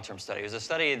necessarily a long-term study. It was a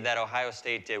study that Ohio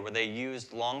State did where they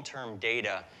used long-term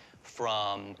data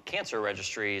from cancer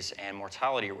registries and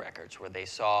mortality records, where they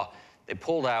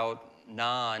pulled out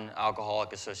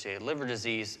non-alcoholic associated liver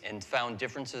disease and found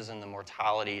differences in the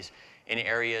mortalities in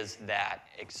areas that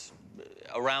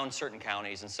around certain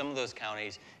counties, and some of those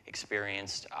counties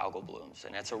experienced algal blooms.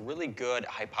 And that's a really good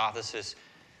hypothesis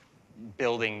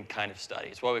building kind of study.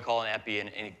 It's what we call an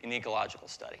an ecological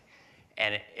study.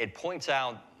 And it points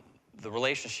out the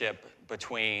relationship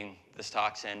between this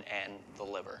toxin and the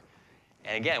liver.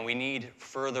 And again, we need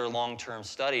further long-term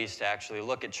studies to actually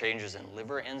look at changes in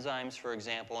liver enzymes, for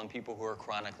example, in people who are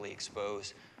chronically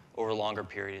exposed over longer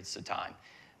periods of time.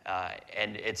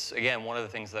 And it's, again, one of the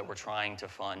things that we're trying to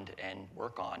fund and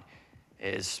work on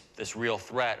is this real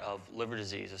threat of liver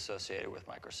disease associated with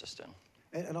microcystin.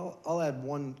 And I'll add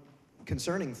one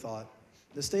concerning thought.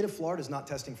 The state of Florida is not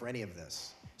testing for any of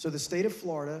this. So the state of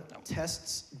Florida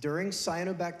tests during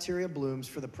cyanobacteria blooms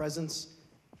for the presence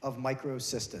of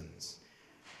microcystins.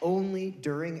 Only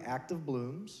during active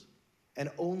blooms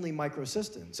and only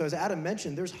microcystin. So as Adam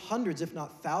mentioned, there's hundreds, if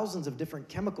not thousands, of different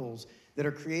chemicals that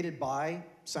are created by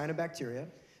cyanobacteria.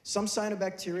 Some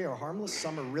cyanobacteria are harmless,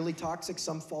 some are really toxic,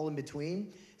 some fall in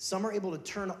between. Some are able to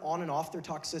turn on and off their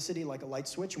toxicity like a light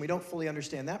switch, and we don't fully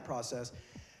understand that process.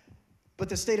 But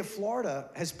the state of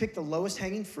Florida has picked the lowest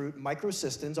hanging fruit,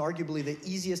 microcystins, arguably the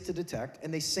easiest to detect,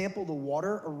 and they sample the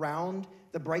water around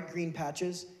the bright green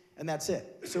patches, and that's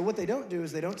it. So what they don't do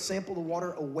is they don't sample the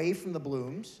water away from the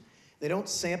blooms. They don't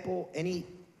sample any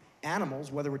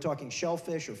animals, whether we're talking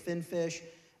shellfish or finfish.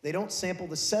 They don't sample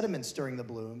the sediments during the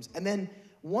blooms. And then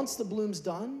once the bloom's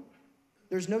done,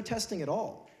 there's no testing at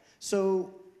all.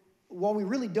 So while we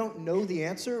really don't know the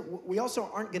answer, we also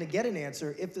aren't going to get an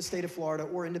answer if the state of Florida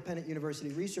or independent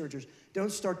university researchers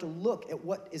don't start to look at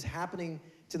what is happening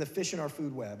to the fish in our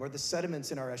food web or the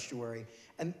sediments in our estuary.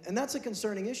 And that's a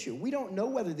concerning issue. We don't know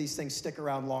whether these things stick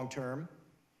around long term,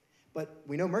 but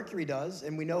we know mercury does,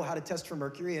 and we know how to test for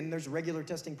mercury, and there's regular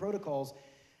testing protocols.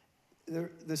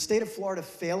 the state of Florida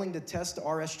failing to test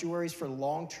our estuaries for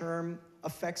long-term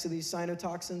effects of these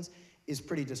cyanotoxins is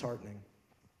pretty disheartening.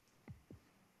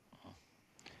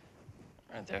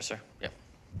 Right there, sir. Yep.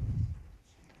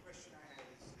 The question I had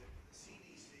is that the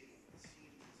CDC, it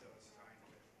seems as though it's time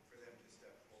for them to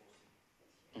step forward.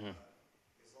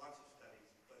 There's lots of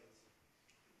studies, but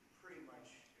it's pretty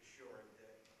much assured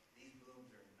that these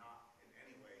blooms are not in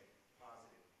any way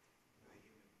positive for the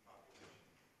human population.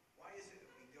 Why is it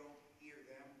that we don't hear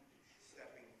them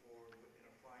stepping forward and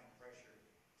applying pressure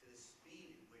to the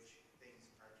speed at which things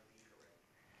are to be corrected?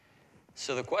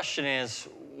 So the question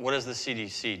is, what is the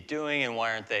CDC doing and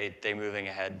why aren't they moving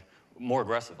ahead more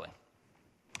aggressively?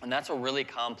 And that's a really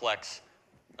complex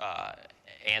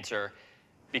answer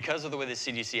because of the way the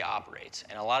CDC operates.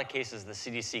 In a lot of cases, the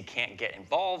CDC can't get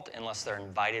involved unless they're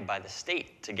invited by the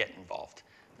state to get involved.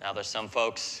 Now, there's some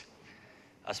folks,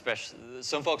 especially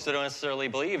some folks that don't necessarily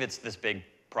believe it's this big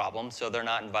problem, so they're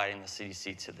not inviting the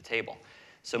CDC to the table.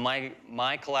 So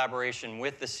my collaboration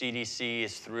with the CDC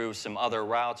is through some other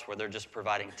routes where they're just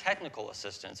providing technical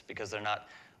assistance because they're not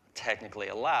technically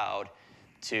allowed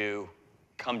to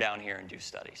come down here and do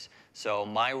studies. So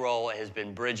my role has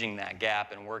been bridging that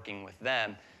gap and working with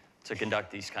them to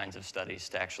conduct these kinds of studies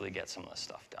to actually get some of this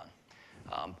stuff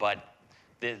done. But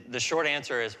the short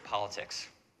answer is politics,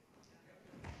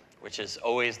 which is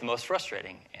always the most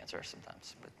frustrating answer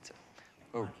sometimes.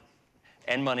 But,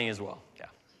 and money as well, yeah.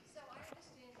 So I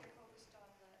understand you're focused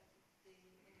on the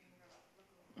Indian River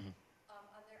Lagoon.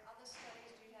 Are there other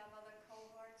studies? Do you have other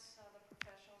cohorts, other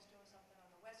professionals doing something on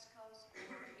the West Coast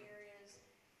or areas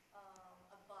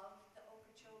above the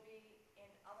Okeechobee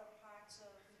and other parts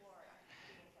of Florida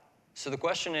being done? So the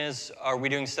question is, are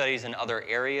we doing studies in other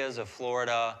areas of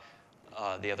Florida,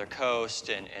 the other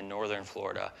coast, and northern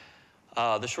Florida?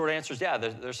 The short answer is, yeah,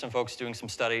 there's some folks doing some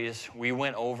studies. We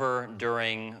went over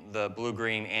during the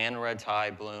blue-green and red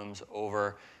tide blooms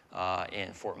over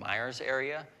in Fort Myers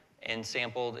area and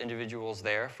sampled individuals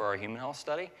there for our human health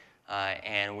study.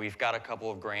 And we've got a couple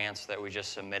of grants that we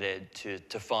just submitted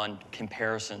to fund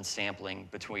comparison sampling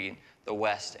between the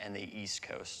west and the east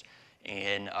coast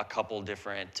in a couple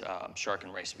different shark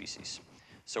and ray species.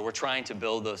 So we're trying to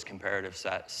build those comparative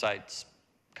sites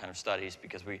kind of studies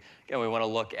because we want to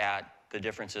look at the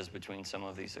differences between some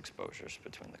of these exposures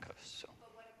between the coasts. So. But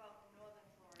what about northern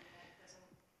Florida that isn't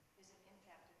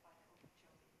impacted by the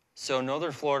Okeechobee? So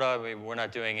northern Florida, I mean, we're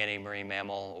not doing any marine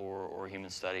mammal or human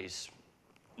studies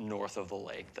north of the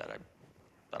lake that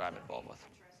I'm involved with.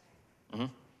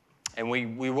 Interesting. And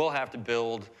we will have to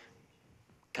build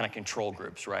kind of control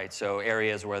groups, right? So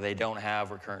areas where they don't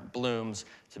have recurrent blooms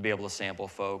to be able to sample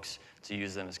folks to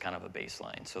use them as kind of a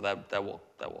baseline. So that will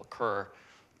occur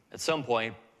at some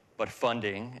point, but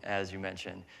funding, as you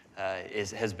mentioned,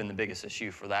 has been the biggest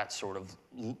issue for that sort of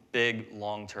big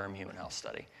long-term human health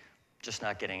study. Just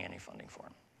not getting any funding for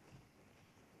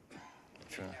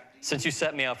it. Since you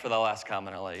set me up for the last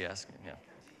comment, I'll let you ask. Yeah.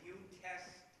 Do you test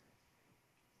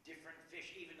different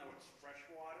fish, even though it's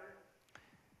freshwater?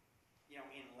 You know,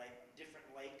 in different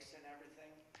lakes and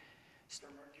everything for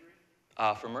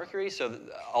mercury? For mercury, so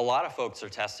a lot of folks are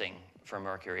testing for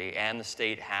mercury, and the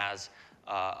state has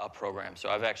a program. So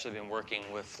I've actually been working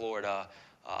with Florida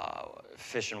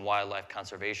Fish and Wildlife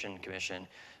Conservation Commission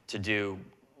to do,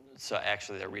 so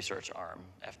actually their research arm,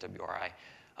 FWRI,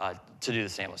 to do the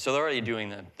sampling. So they're already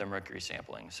doing the mercury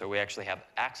sampling. So we actually have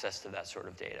access to that sort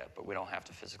of data, but we don't have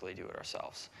to physically do it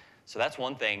ourselves. So that's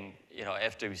one thing,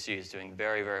 FWC is doing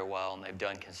very, very well, and they've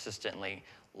done consistently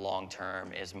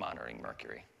long-term is monitoring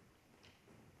mercury.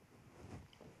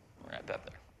 Right back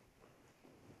there.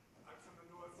 I'm from the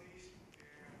Northeast,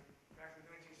 and back in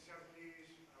the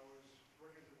 1970s, I was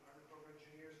working as an Army Corps of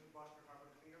Engineers in the Boston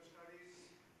Harbor cleanup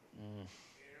studies. And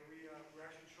we were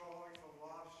actually trawling for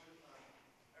lobster,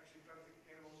 actually dumping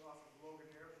animals off of Logan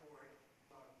Airport,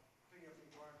 cleaning up the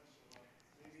environment. So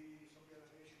maybe something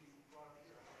that's an issue we brought up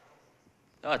here.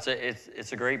 No,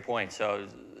 it's a great point. So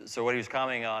what he was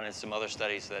commenting on is some other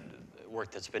studies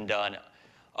work that's been done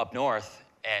up north.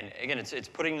 And again, it's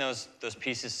putting those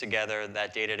pieces together,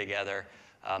 that data together,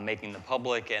 making the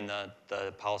public and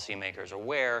the policymakers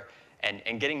aware,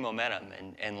 and getting momentum.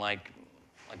 And like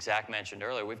Zach mentioned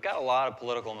earlier, we've got a lot of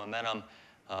political momentum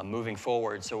moving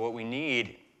forward. So what we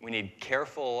need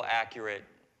careful, accurate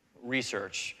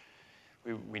research.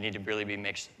 We need to really be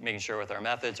making sure with our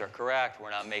methods are correct.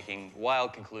 We're not making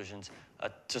wild conclusions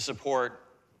to support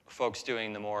folks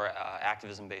doing the more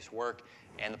activism-based work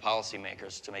and the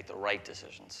policymakers to make the right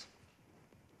decisions.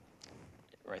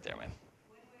 Right there, ma'am.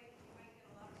 One way you might get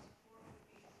a lot of support would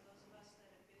be for those of us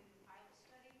that have been in the pilot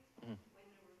study. When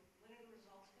are the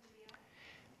results going to be out?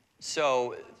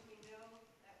 So Once we know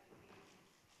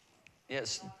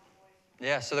Yes.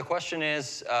 Yeah, so the question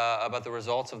is about the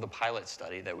results of the pilot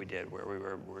study that we did where we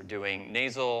were doing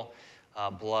nasal,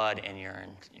 blood, and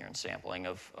urine sampling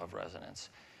of residents.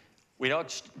 We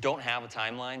don't have a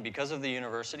timeline because of the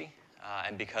university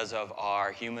and because of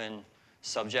our human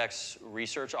subjects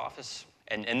research office.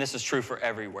 And this is true for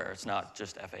everywhere. It's not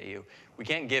just FAU. We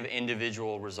can't give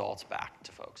individual results back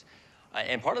to folks.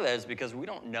 And part of that is because we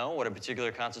don't know what a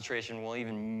particular concentration will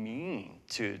even mean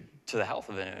to the health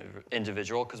of an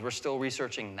individual because we're still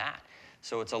researching that.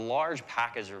 So it's a large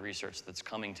package of research that's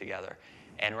coming together.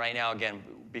 And right now, again,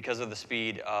 because of the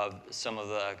speed of some of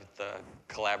the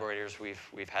collaborators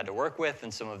we've had to work with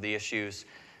and some of the issues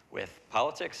with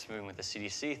politics, moving with the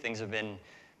CDC, things have been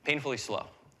painfully slow.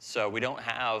 So we don't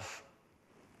have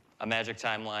a magic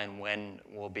timeline when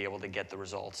we'll be able to get the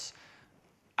results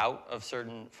out of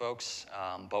certain folks,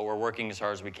 but we're working as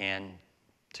hard as we can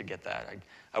to get that.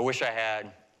 I wish I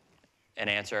had an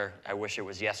answer. I wish it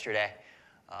was yesterday,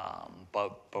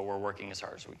 but we're working as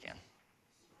hard as we can.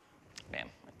 Ma'am,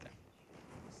 right there.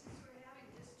 Since we're having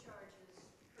discharges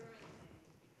currently,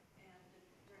 and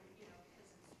during, because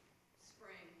it's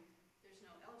spring, there's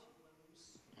no algae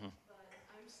blooms, but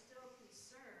I'm still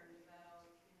concerned about,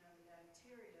 the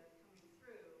bacteria coming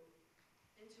through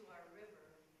into our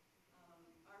river.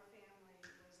 Our family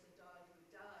was the dog who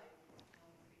died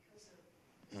because of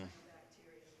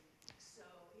cyanobacteria. So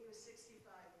he was 65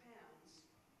 pounds,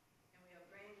 and we have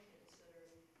grandkids that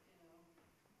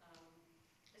are,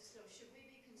 so should we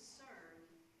be concerned?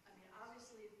 I mean,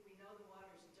 obviously, we know the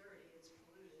water's dirty, it's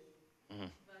polluted,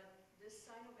 but this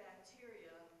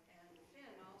cyanobacteria, and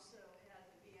Finn also had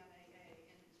the BMAA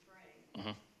in his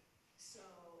brain. So,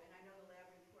 and I know the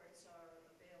lab reports are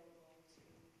available to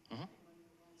anyone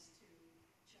who wants to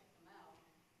check them out,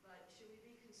 but should we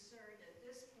be concerned at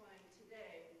this point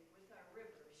today with our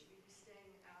river? Should we be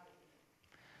staying out of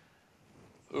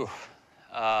it? Ooh.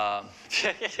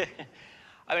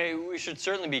 I mean, we should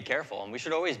certainly be careful, and we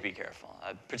should always be careful,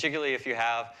 particularly if you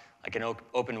have like an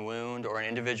open wound or an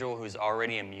individual who's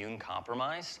already immune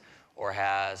compromised or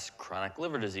has chronic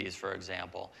liver disease, for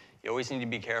example. You always need to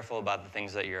be careful about the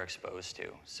things that you're exposed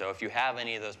to. So if you have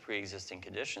any of those pre-existing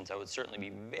conditions, I would certainly be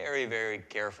very, very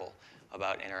careful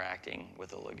about interacting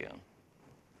with the lagoon.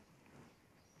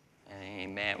 Any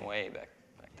man way back there.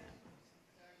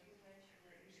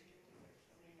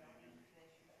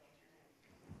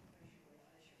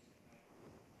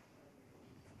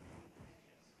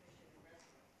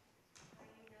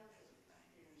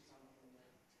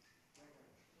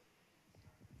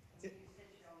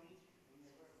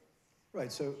 Right,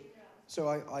 so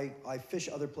I fish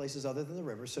other places other than the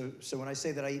river. So when I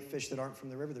say that I eat fish that aren't from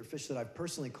the river, they're fish that I've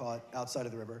personally caught outside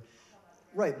of the river.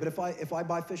 Right, but if I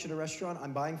buy fish at a restaurant,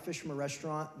 I'm buying fish from a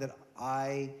restaurant that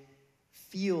I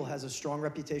feel has a strong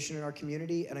reputation in our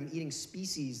community, and I'm eating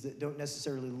species that don't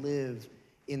necessarily live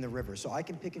in the river. So I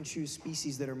can pick and choose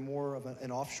species that are more of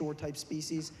an offshore type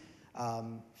species,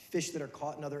 fish that are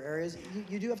caught in other areas.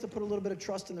 You do have to put a little bit of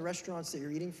trust in the restaurants that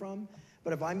you're eating from,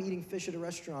 but if I'm eating fish at a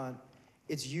restaurant,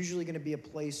 it's usually going to be a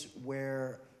place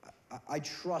where I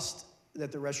trust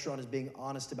that the restaurant is being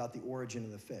honest about the origin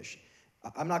of the fish.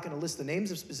 I'm not going to list the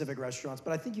names of specific restaurants,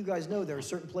 but I think you guys know there are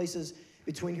certain places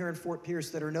between here and Fort Pierce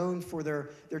that are known for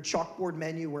their chalkboard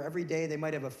menu where every day they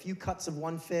might have a few cuts of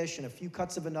one fish and a few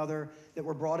cuts of another that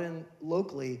were brought in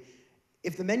locally.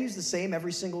 If the menu's the same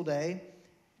every single day,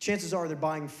 chances are they're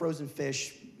buying frozen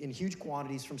fish in huge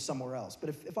quantities from somewhere else. But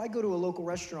if I go to a local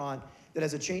restaurant that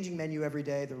has a changing menu every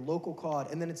day, they're local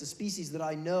caught, and then it's a species that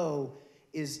I know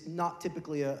is not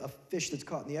typically a fish that's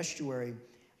caught in the estuary,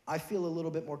 I feel a little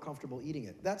bit more comfortable eating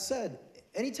it. That said,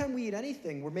 anytime we eat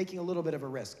anything, we're making a little bit of a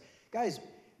risk. Guys,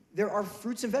 there are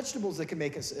fruits and vegetables that can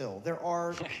make us ill. There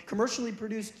are commercially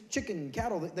produced chicken,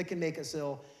 cattle that can make us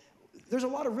ill. There's a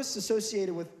lot of risks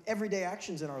associated with everyday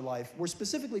actions in our life. We're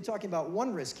specifically talking about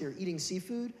one risk here, eating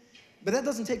seafood, but that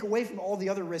doesn't take away from all the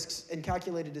other risks and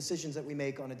calculated decisions that we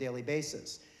make on a daily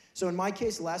basis. So in my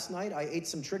case, last night, I ate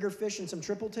some triggerfish and some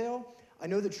triple tail. I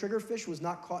know the triggerfish was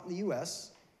not caught in the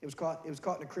US. It was caught in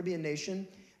a Caribbean nation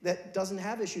that doesn't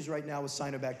have issues right now with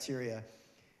cyanobacteria.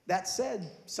 That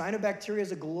said, cyanobacteria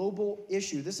is a global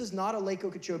issue. This is not a Lake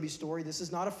Okeechobee story. This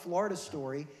is not a Florida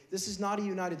story. This is not a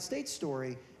United States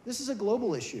story. This is a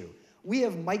global issue. We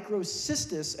have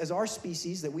microcystis as our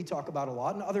species that we talk about a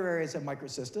lot, and other areas have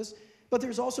microcystis. But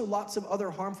there's also lots of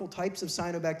other harmful types of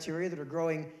cyanobacteria that are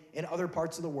growing in other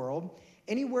parts of the world.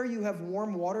 Anywhere you have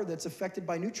warm water that's affected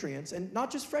by nutrients, and not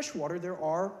just fresh water, there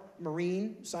are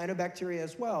marine cyanobacteria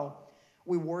as well,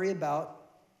 we worry about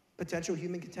potential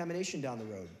human contamination down the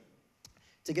road.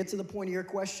 To get to the point of your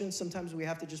question, sometimes we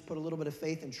have to just put a little bit of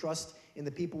faith and trust in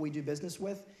the people we do business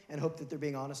with and hope that they're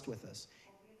being honest with us.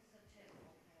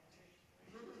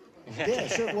 Yeah,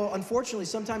 sure. Well, unfortunately,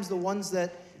 sometimes the ones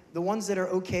that are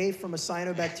okay from a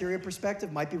cyanobacteria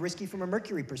perspective might be risky from a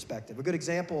mercury perspective. A good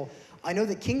example, I know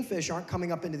that kingfish aren't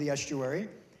coming up into the estuary,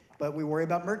 but we worry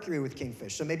about mercury with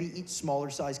kingfish, so maybe eat smaller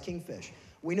sized kingfish.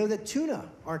 We know that tuna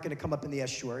aren't going to come up in the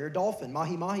estuary, or dolphin,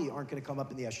 mahi-mahi aren't going to come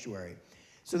up in the estuary.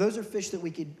 So those are fish that we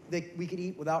could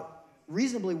eat without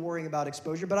reasonably worrying about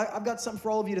exposure. But I've got something for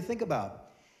all of you to think about.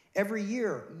 Every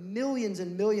year, millions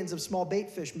and millions of small bait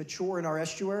fish mature in our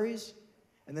estuaries,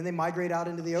 and then they migrate out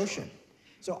into the ocean.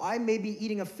 So I may be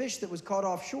eating a fish that was caught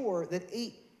offshore that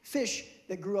ate fish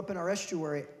that grew up in our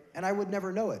estuary, and I would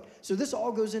never know it. So this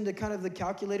all goes into kind of the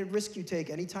calculated risk you take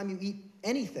anytime you eat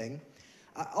anything.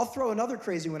 I'll throw another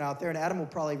crazy one out there, and Adam will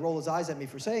probably roll his eyes at me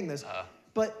for saying this,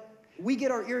 but we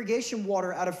get our irrigation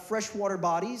water out of freshwater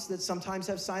bodies that sometimes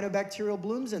have cyanobacterial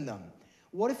blooms in them.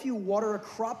 What if you water a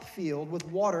crop field with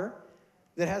water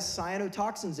that has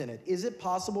cyanotoxins in it? Is it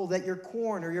possible that your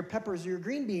corn or your peppers or your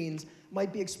green beans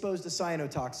might be exposed to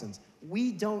cyanotoxins?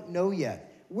 We don't know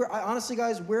yet. Honestly,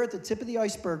 guys, we're at the tip of the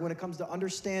iceberg when it comes to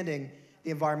understanding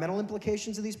the environmental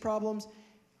implications of these problems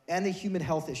and the human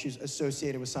health issues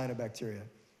associated with cyanobacteria.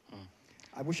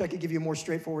 I wish I could give you a more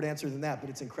straightforward answer than that, but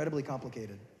it's incredibly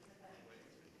complicated.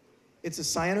 It's the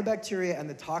cyanobacteria and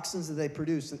the toxins that they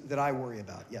produce that I worry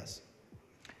about, yes.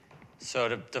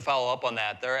 So to follow up on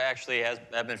that, there actually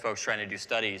have been folks trying to do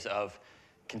studies of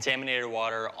contaminated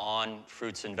water on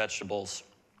fruits and vegetables,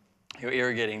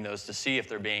 irrigating those to see if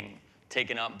they're being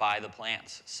taken up by the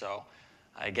plants. So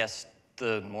I guess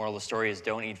the moral of the story is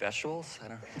don't eat vegetables. I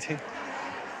don't know.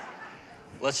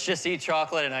 Let's just eat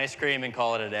chocolate and ice cream and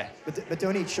call it a day. But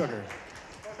don't eat sugar.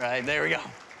 Right, there we go.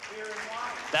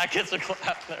 That gets a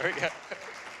clap. There we go.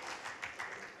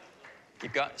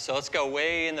 Keep going. So let's go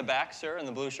way in the back, sir, in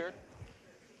the blue shirt.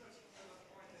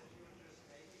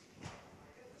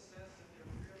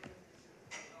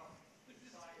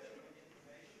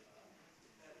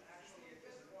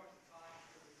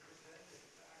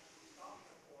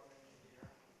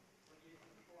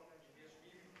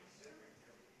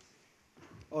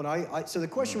 Oh, no, so the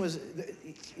question was,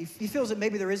 he feels that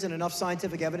maybe there isn't enough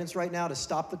scientific evidence right now to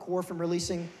stop the Corps from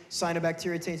releasing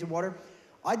cyanobacteria-tainted water.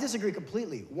 I disagree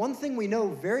completely. One thing we know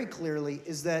very clearly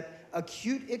is that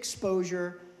acute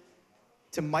exposure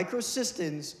to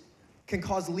microcystins can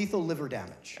cause lethal liver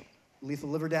damage. Lethal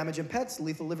liver damage in pets,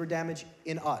 lethal liver damage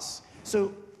in us.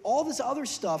 So all this other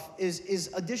stuff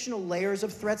is additional layers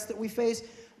of threats that we face,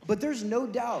 but there's no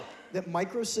doubt that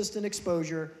microcystin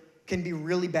exposure can be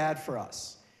really bad for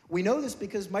us. We know this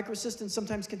because microcystin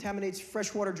sometimes contaminates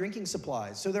freshwater drinking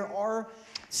supplies. So there are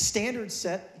standards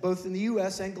set, both in the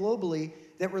US and globally,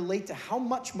 that relate to how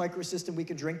much microcystin we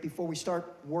can drink before we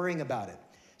start worrying about it.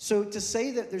 So to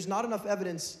say that there's not enough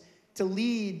evidence to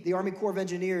lead the Army Corps of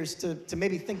Engineers to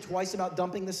maybe think twice about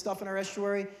dumping this stuff in our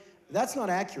estuary, that's not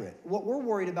accurate. What we're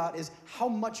worried about is how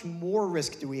much more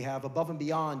risk do we have above and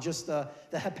beyond just the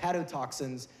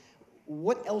hepatotoxins.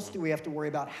 What else do we have to worry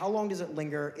about? How long does it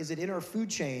linger? Is it in our food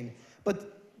chain?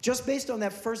 But just based on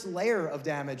that first layer of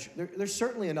damage, there's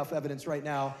certainly enough evidence right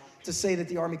now to say that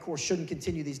the Army Corps shouldn't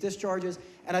continue these discharges.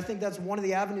 And I think that's one of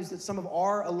the avenues that some of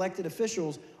our elected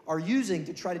officials are using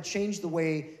to try to change the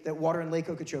way that water in Lake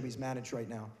Okeechobee is managed right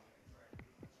now.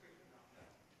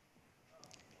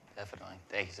 Definitely.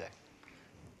 Thank you, Zach.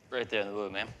 Right there in the blue,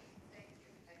 ma'am. Thank you.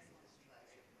 Excellent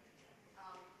question.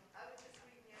 I was just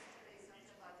reading yesterday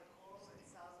something about the coral in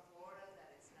South Florida,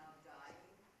 that it's now dying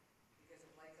because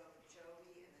of Lake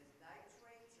Okeechobee, and there's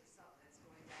nitrates or something that's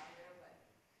going down there. But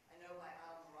I know by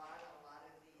Alvarado, a lot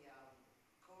of the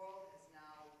coral is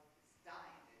now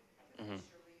dying. The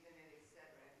fish are leaving it, et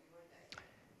cetera. Have you heard that yet?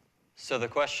 So the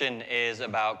question is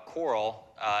about coral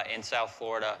in South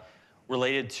Florida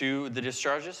related to the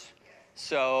discharges.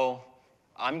 So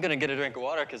I'm gonna get a drink of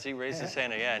water because he raised his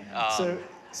hand again.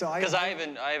 Because I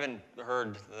haven't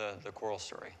heard the coral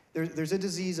story. There's a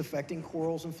disease affecting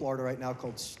corals in Florida right now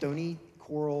called stony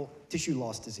coral tissue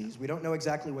loss disease. We don't know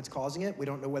exactly what's causing it. We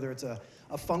don't know whether it's a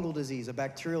fungal disease, a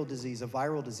bacterial disease, a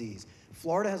viral disease.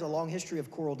 Florida has a long history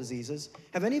of coral diseases.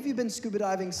 Have any of you been scuba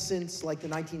diving since like the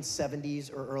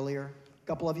 1970s or earlier? A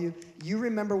couple of you? You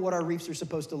remember what our reefs are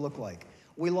supposed to look like.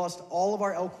 We lost all of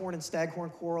our elkhorn and staghorn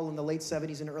coral in the late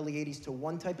 70s and early 80s to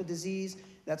one type of disease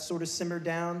that sort of simmered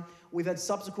down. We've had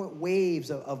subsequent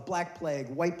waves of black plague,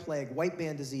 white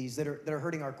band disease that are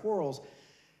hurting our corals.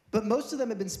 But most of them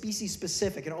have been species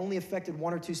specific and only affected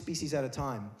one or two species at a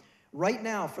time. Right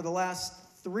now, for the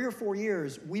last 3 or 4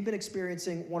 years, we've been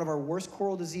experiencing one of our worst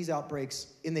coral disease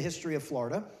outbreaks in the history of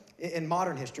Florida, in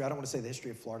modern history. I don't want to say the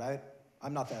history of Florida.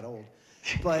 I'm not that old.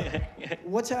 But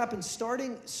what's happened,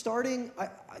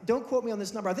 don't quote me on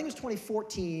this number, I think it was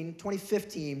 2014,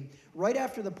 2015, right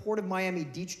after the Port of Miami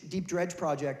deep dredge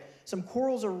project, some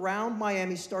corals around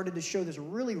Miami started to show this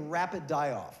really rapid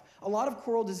die-off. A lot of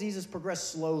coral diseases progress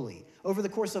slowly. Over the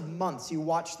course of months, you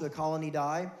watch the colony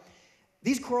die.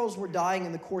 These corals were dying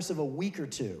in the course of a week or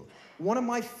two. One of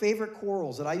my favorite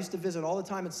corals that I used to visit all the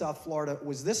time in South Florida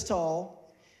was this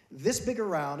tall, this big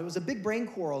around. It was a big brain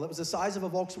coral. It was the size of a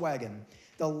Volkswagen.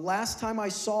 The last time I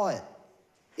saw it,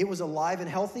 it was alive and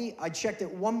healthy. I checked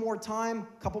it one more time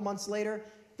a couple months later.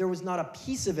 There was not a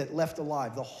piece of it left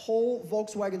alive. The whole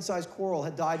Volkswagen-sized coral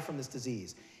had died from this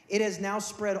disease. It has now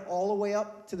spread all the way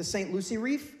up to the St. Lucie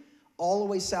Reef, all the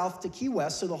way south to Key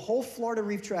West, so the whole Florida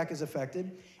reef tract is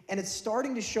affected, and it's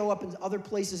starting to show up in other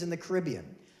places in the Caribbean.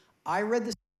 I read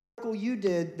this article you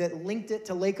did that linked it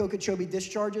to Lake Okeechobee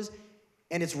discharges,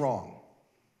 and it's wrong.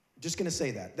 Just gonna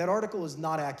say that. That article is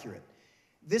not accurate.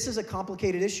 This is a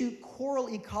complicated issue. Coral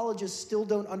ecologists still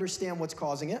don't understand what's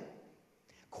causing it.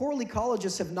 Coral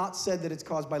ecologists have not said that it's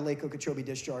caused by Lake Okeechobee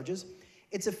discharges.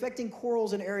 It's affecting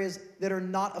corals in areas that are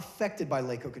not affected by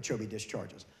Lake Okeechobee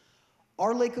discharges.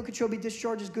 Are Lake Okeechobee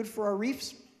discharges good for our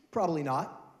reefs? Probably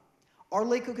not. Are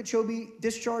Lake Okeechobee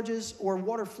discharges or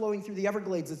water flowing through the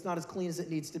Everglades that's not as clean as it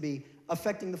needs to be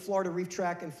affecting the Florida reef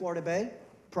tract and Florida Bay?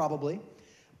 Probably.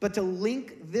 But to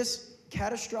link this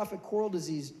catastrophic coral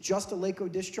disease just to Lake O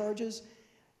discharges,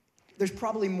 there's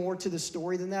probably more to the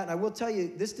story than that. And I will tell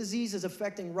you, this disease is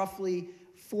affecting roughly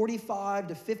 45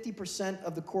 to 50%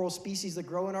 of the coral species that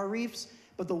grow in our reefs,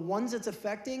 but the ones it's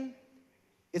affecting,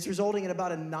 it's resulting in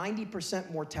about a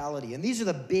 90% mortality. And these are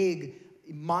the big,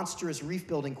 monstrous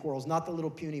reef-building corals, not the little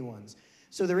puny ones.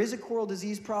 So there is a coral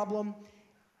disease problem.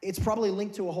 It's probably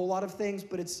linked to a whole lot of things,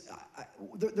 but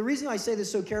the reason I say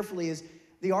this so carefully is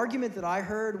the argument that I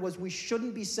heard was we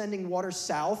shouldn't be sending water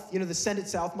south. You know, the send it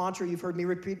south mantra you've heard me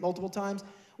repeat multiple times.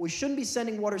 We shouldn't be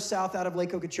sending water south out of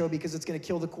Lake Okeechobee because it's going to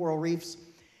kill the coral reefs.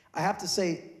 I have to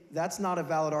say, that's not a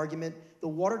valid argument. The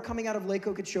water coming out of Lake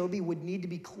Okeechobee would need to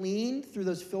be cleaned through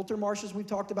those filter marshes we've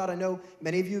talked about. I know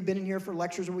many of you have been in here for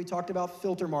lectures where we talked about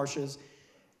filter marshes.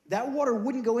 That water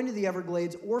wouldn't go into the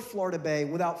Everglades or Florida Bay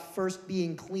without first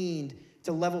being cleaned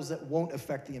to levels that won't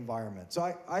affect the environment.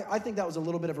 So I think that was a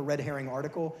little bit of a red herring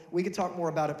article. We could talk more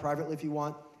about it privately if you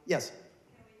want. Yes?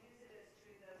 Can we use it as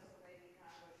true though so Lady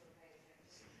Congress will pay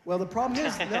attention? Well, the problem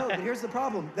is, no, but here's the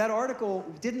problem. That article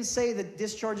didn't say that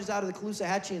discharges out of the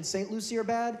Caloosahatchee and St. Lucie are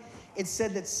bad. It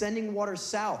said that sending water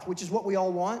south, which is what we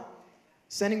all want,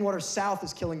 sending water south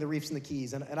is killing the reefs and the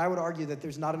Keys. And I would argue that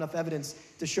there's not enough evidence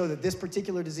to show that this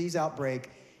particular disease outbreak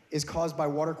is caused by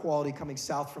water quality coming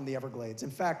south from the Everglades.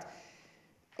 In fact,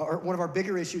 one of our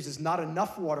bigger issues is not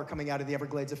enough water coming out of the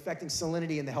Everglades affecting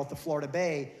salinity and the health of Florida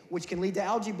Bay, which can lead to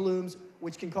algae blooms,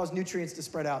 which can cause nutrients to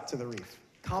spread out to the reef.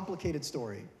 Complicated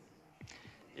story.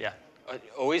 Yeah,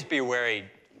 always be wary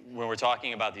when we're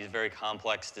talking about these very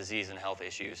complex disease and health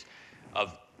issues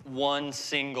of one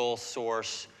single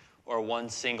source or one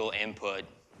single input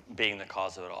being the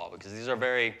cause of it all, because these are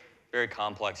very, very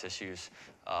complex issues,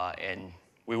 and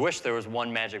we wish there was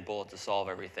one magic bullet to solve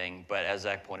everything, but as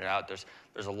Zach pointed out, there's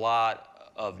a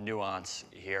lot of nuance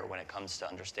here when it comes to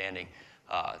understanding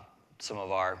some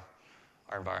of our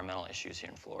environmental issues here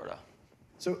in Florida.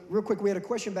 So real quick, we had a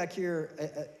question back here.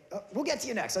 We'll get to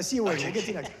you next. I see you waiting. We'll get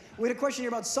to you next. We had a question here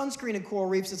about sunscreen in coral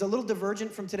reefs. It's a little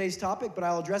divergent from today's topic, but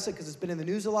I'll address it because it's been in the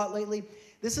news a lot lately.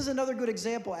 This is another good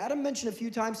example. Adam mentioned a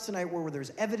few times tonight where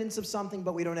there's evidence of something,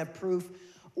 but we don't have proof,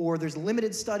 or there's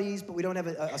limited studies, but we don't have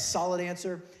a solid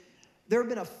answer. There have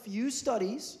been a few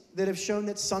studies that have shown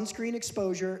that sunscreen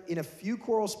exposure in a few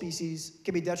coral species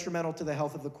can be detrimental to the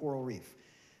health of the coral reef.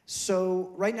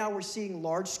 So right now we're seeing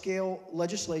large-scale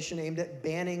legislation aimed at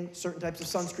banning certain types of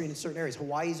sunscreen in certain areas.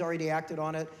 Hawaii's already acted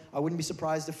on it. I wouldn't be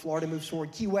surprised if Florida moves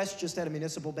forward. Key West just had a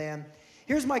municipal ban.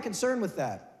 Here's my concern with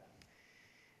that.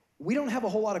 We don't have a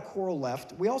whole lot of coral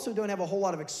left. We also don't have a whole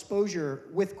lot of exposure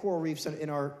with coral reefs in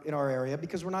our area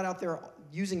because we're not out there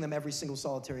using them every single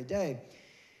solitary day.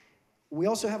 We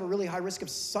also have a really high risk of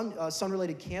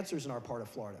sun-related cancers in our part of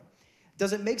Florida.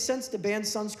 Does it make sense to ban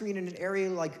sunscreen in an area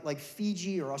like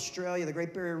Fiji or Australia, the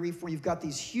Great Barrier Reef, where you've got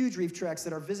these huge reef tracts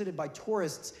that are visited by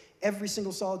tourists every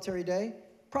single solitary day?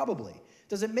 Probably.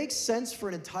 Does it make sense for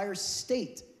an entire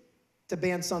state to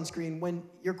ban sunscreen when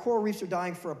your coral reefs are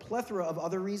dying for a plethora of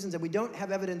other reasons and we don't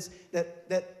have evidence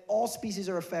that all species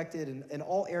are affected and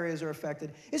all areas are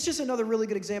affected? It's just another really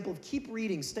good example of keep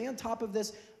reading, stay on top of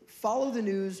this, follow the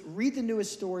news, read the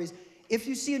newest stories. If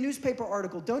you see a newspaper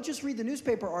article, don't just read the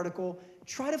newspaper article,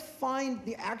 try to find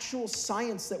the actual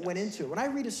science that went into it. When I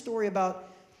read a story about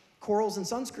corals and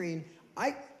sunscreen,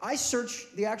 I search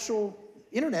the actual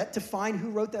internet to find who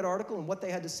wrote that article and what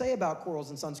they had to say about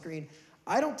corals and sunscreen.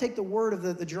 I don't take the word of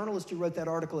the journalist who wrote that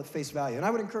article at face value. And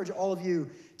I would encourage all of you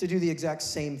to do the exact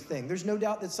same thing. There's no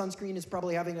doubt that sunscreen is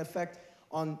probably having an effect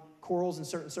on corals in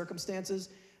certain circumstances.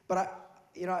 But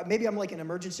maybe I'm like an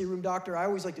emergency room doctor. I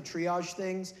always like to triage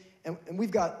things. And we've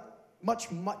got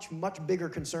much, much, much bigger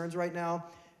concerns right now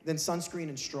than sunscreen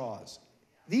and straws.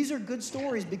 These are good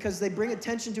stories because they bring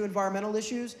attention to environmental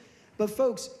issues. But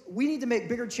folks, we need to make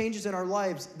bigger changes in our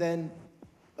lives than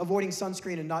avoiding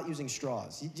sunscreen and not using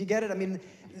straws. Do you get it? I mean,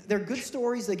 they're good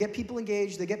stories. They get people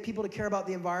engaged. They get people to care about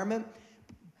the environment.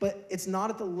 But it's not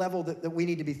at the level that we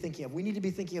need to be thinking of. We need to be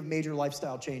thinking of major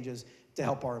lifestyle changes to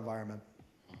help our environment.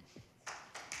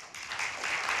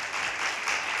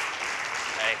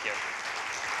 Thank you.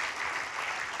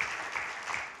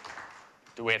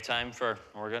 Do we have time for,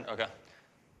 we're good? Okay.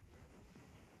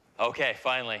 Okay,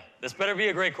 finally. This better be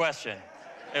a great question.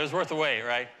 It was worth the wait,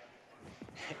 right?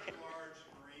 A large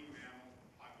marine mammal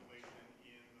population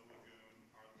in the lagoon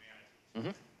are the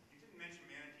manatees. You didn't mention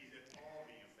manatees at all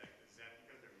being affected. Is that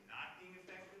because they're not being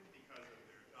affected because of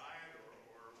their diet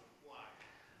or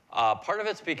why? Part of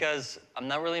it's because I'm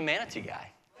not really a manatee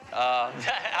guy.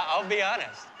 I'll be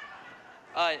honest.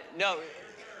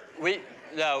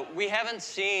 We haven't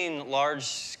seen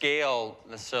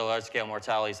necessarily large-scale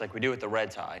mortalities like we do with the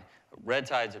red tide. Red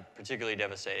tides are particularly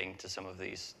devastating to some of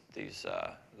the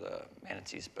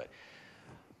manatees, but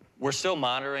we're still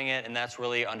monitoring it, and that's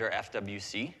really under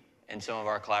FWC and some of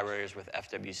our collaborators with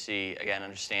FWC, again,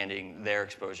 understanding their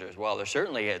exposure as well. They're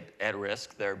certainly at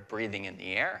risk. They're breathing in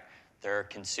the air. They're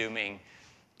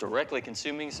directly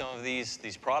consuming some of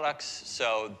these products,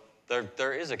 so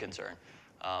there is a concern.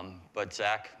 But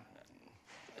Zach,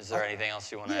 is there anything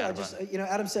else you want to add? Yeah,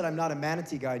 Adam said I'm not a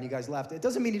manatee guy, and you guys laughed. It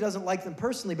doesn't mean he doesn't like them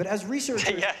personally, but as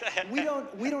researchers, we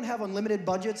don't have unlimited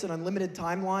budgets and unlimited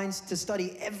timelines to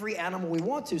study every animal we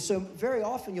want to. So very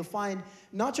often you'll find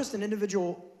not just an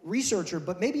individual researcher,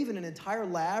 but maybe even an entire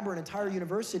lab or an entire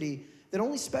university that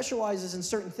only specializes in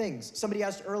certain things. Somebody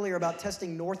asked earlier about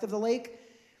testing north of the lake.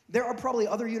 There are probably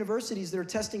other universities that are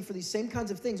testing for these same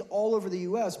kinds of things all over the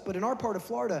US, but in our part of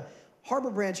Florida,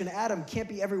 Harbor Branch and Adam can't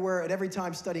be everywhere at every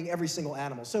time studying every single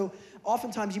animal. So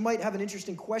oftentimes you might have an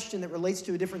interesting question that relates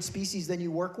to a different species than you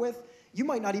work with. You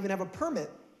might not even have a permit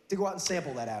to go out and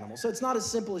sample that animal. So it's not as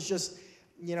simple as just,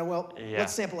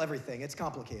 let's sample everything. It's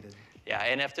complicated. Yeah,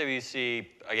 and FWC,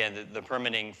 again, the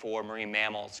permitting for marine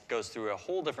mammals goes through a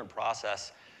whole different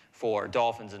process for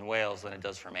dolphins and whales than it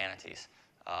does for manatees,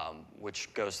 which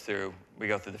we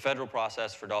go through the federal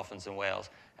process for dolphins and whales.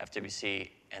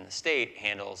 FWC and the state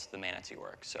handles the manatee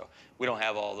work. So we don't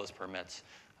have all those permits,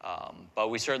 but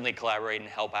we certainly collaborate and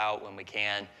help out when we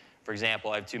can. For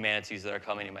example, I have 2 manatees that are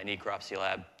coming to my necropsy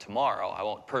lab tomorrow. I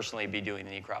won't personally be doing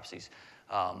the necropsies,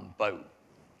 but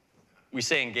we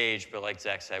stay engaged, but like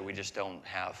Zach said, we just don't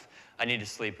have, I need to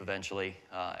sleep eventually,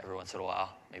 every once in a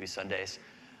while, maybe Sundays.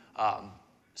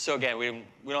 So again, we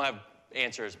don't have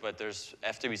answers, but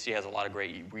FWC has a lot of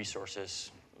great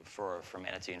resources for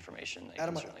manatee information that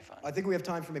Adam, you can certainly find. I think we have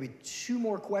time for maybe 2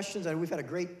 more questions. We've had a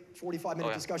great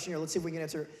 45-minute discussion here. Let's see if we can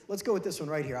answer. Let's go with this one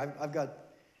right here. I've got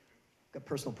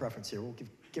personal preference here. We'll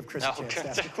give Chris a chance to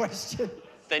ask a question.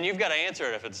 Then you've got to answer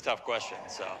it if it's a tough question.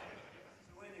 So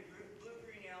when the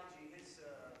blue-green algae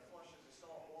flushes the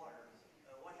salt water,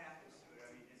 what happens to it?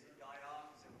 I mean, does it die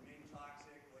off? Does it remain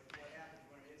toxic? What happens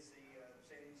when it hits the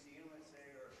inlet,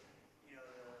 say, or the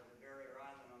barrier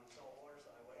island on the saltwater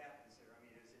side? What happens there? I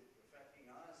mean, is it affecting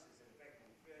us? Is it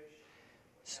affecting fish?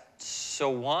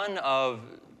 So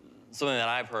something that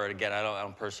I've heard, again, I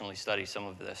don't personally study some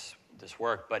of this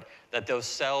work, but that those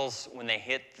cells, when they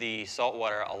hit the salt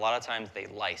water, a lot of times they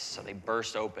lyse, so they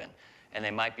burst open, and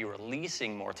they might be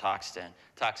releasing more toxin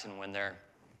when they're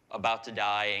about to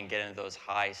die and get into those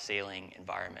high saline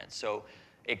environments. So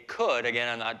it could,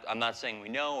 again, I'm not saying we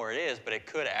know or it is, but it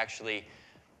could actually,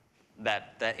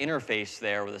 that interface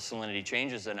there where the salinity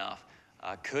changes enough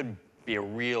could be a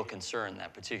real concern in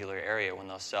that particular area when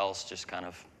those cells just kind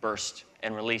of burst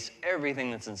and release everything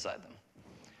that's inside them.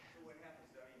 So what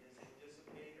happens? I mean, does it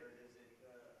dissipate,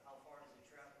 or how far does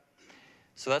it travel?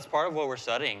 So that's part of what we're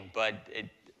studying, but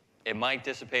it might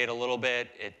dissipate a little bit.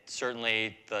 It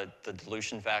certainly, the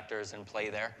dilution factor is in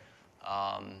play there.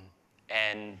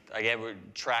 And again, we're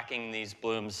tracking these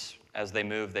blooms as they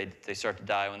move. They start to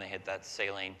die when they hit that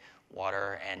saline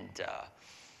water. And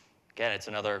again, it's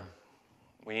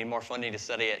we need more funding to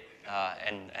study it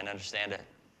and understand it.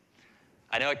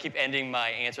 I know I keep ending my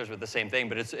answers with the same thing,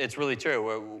 but it's really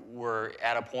true. We're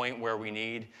at a point where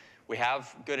we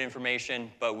have good information,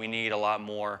 but we need a lot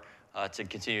more to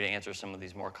continue to answer some of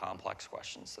these more complex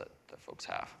questions that folks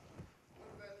have. What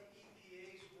about the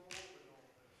EPA's role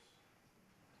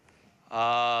in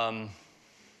all this?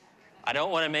 I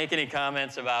don't want to make any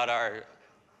comments about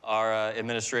our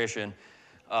administration.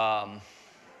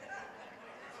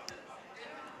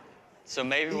 So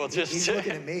maybe we'll just... He's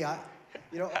looking at me.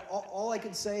 All I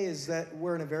can say is that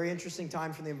we're in a very interesting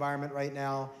time for the environment right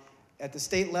now. At the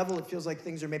state level, it feels like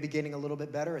things are maybe getting a little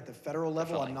bit better. At the federal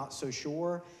level, Definitely. I'm not so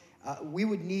sure. We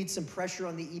would need some pressure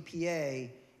on the EPA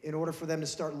in order for them to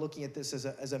start looking at this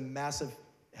as a massive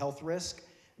health risk.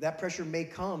 That pressure may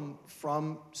come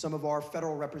from some of our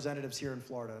federal representatives here in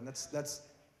Florida, and that's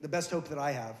the best hope that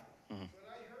I have. Mm-hmm. But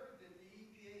I heard that the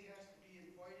EPA has to be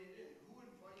invited in. Who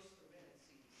invites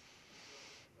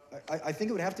them in? I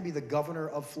think it would have to be the governor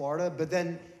of Florida, but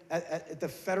then at the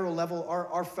federal level,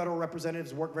 our federal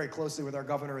representatives work very closely with our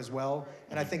governor as well,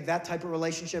 and I think that type of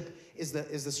relationship is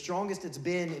the strongest it's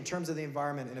been in terms of the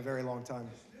environment in a very long time.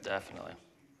 Definitely.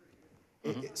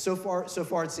 So far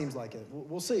it seems like it.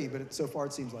 We'll see, but so far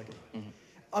it seems like it. Mm-hmm.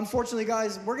 Unfortunately,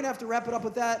 guys, we're gonna have to wrap it up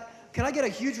with that. Can I get a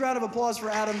huge round of applause for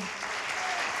Adam?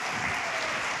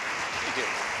 Thank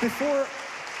you.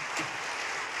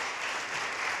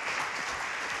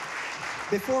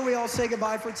 Before we all say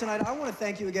goodbye for tonight, I want to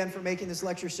thank you again for making this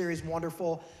lecture series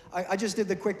wonderful. I just did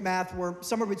the quick math. We're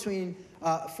somewhere between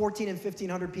 1,400 and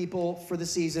 1,500 people for the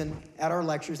season at our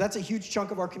lectures. That's a huge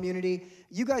chunk of our community.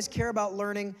 You guys care about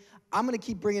learning. I'm going to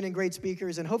keep bringing in great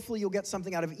speakers, and hopefully you'll get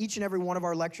something out of each and every one of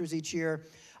our lectures each year.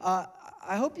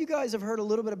 I hope you guys have heard a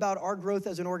little bit about our growth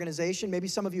as an organization. Maybe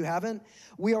some of you haven't.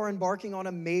 We are embarking on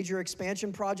a major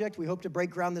expansion project. We hope to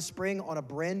break ground this spring on a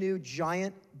brand new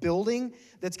giant building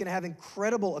that's going to have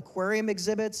incredible aquarium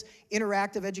exhibits,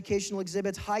 interactive educational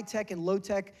exhibits, high-tech and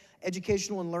low-tech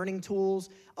educational and learning tools,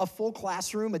 a full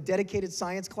classroom, a dedicated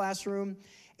science classroom.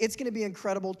 It's going to be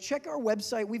incredible. Check our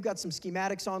website. We've got some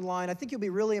schematics online. I think you'll be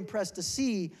really impressed to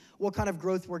see what kind of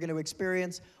growth we're going to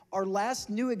experience. Our last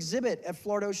new exhibit at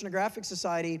Florida Oceanographic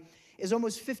Society is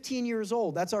almost 15 years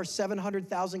old. That's our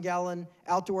 700,000-gallon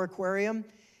outdoor aquarium.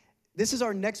 This is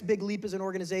our next big leap as an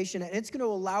organization, and it's going to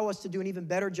allow us to do an even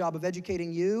better job of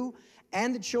educating you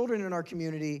and the children in our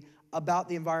community about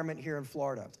the environment here in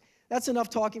Florida. That's enough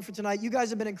talking for tonight. You guys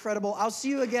have been incredible. I'll see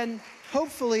you again,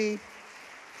 hopefully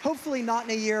not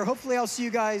in a year. Hopefully I'll see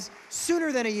you guys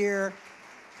sooner than a year.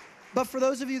 But for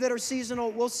those of you that are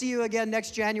seasonal, we'll see you again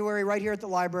next January right here at the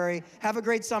library. Have a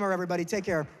great summer, everybody. Take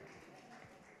care.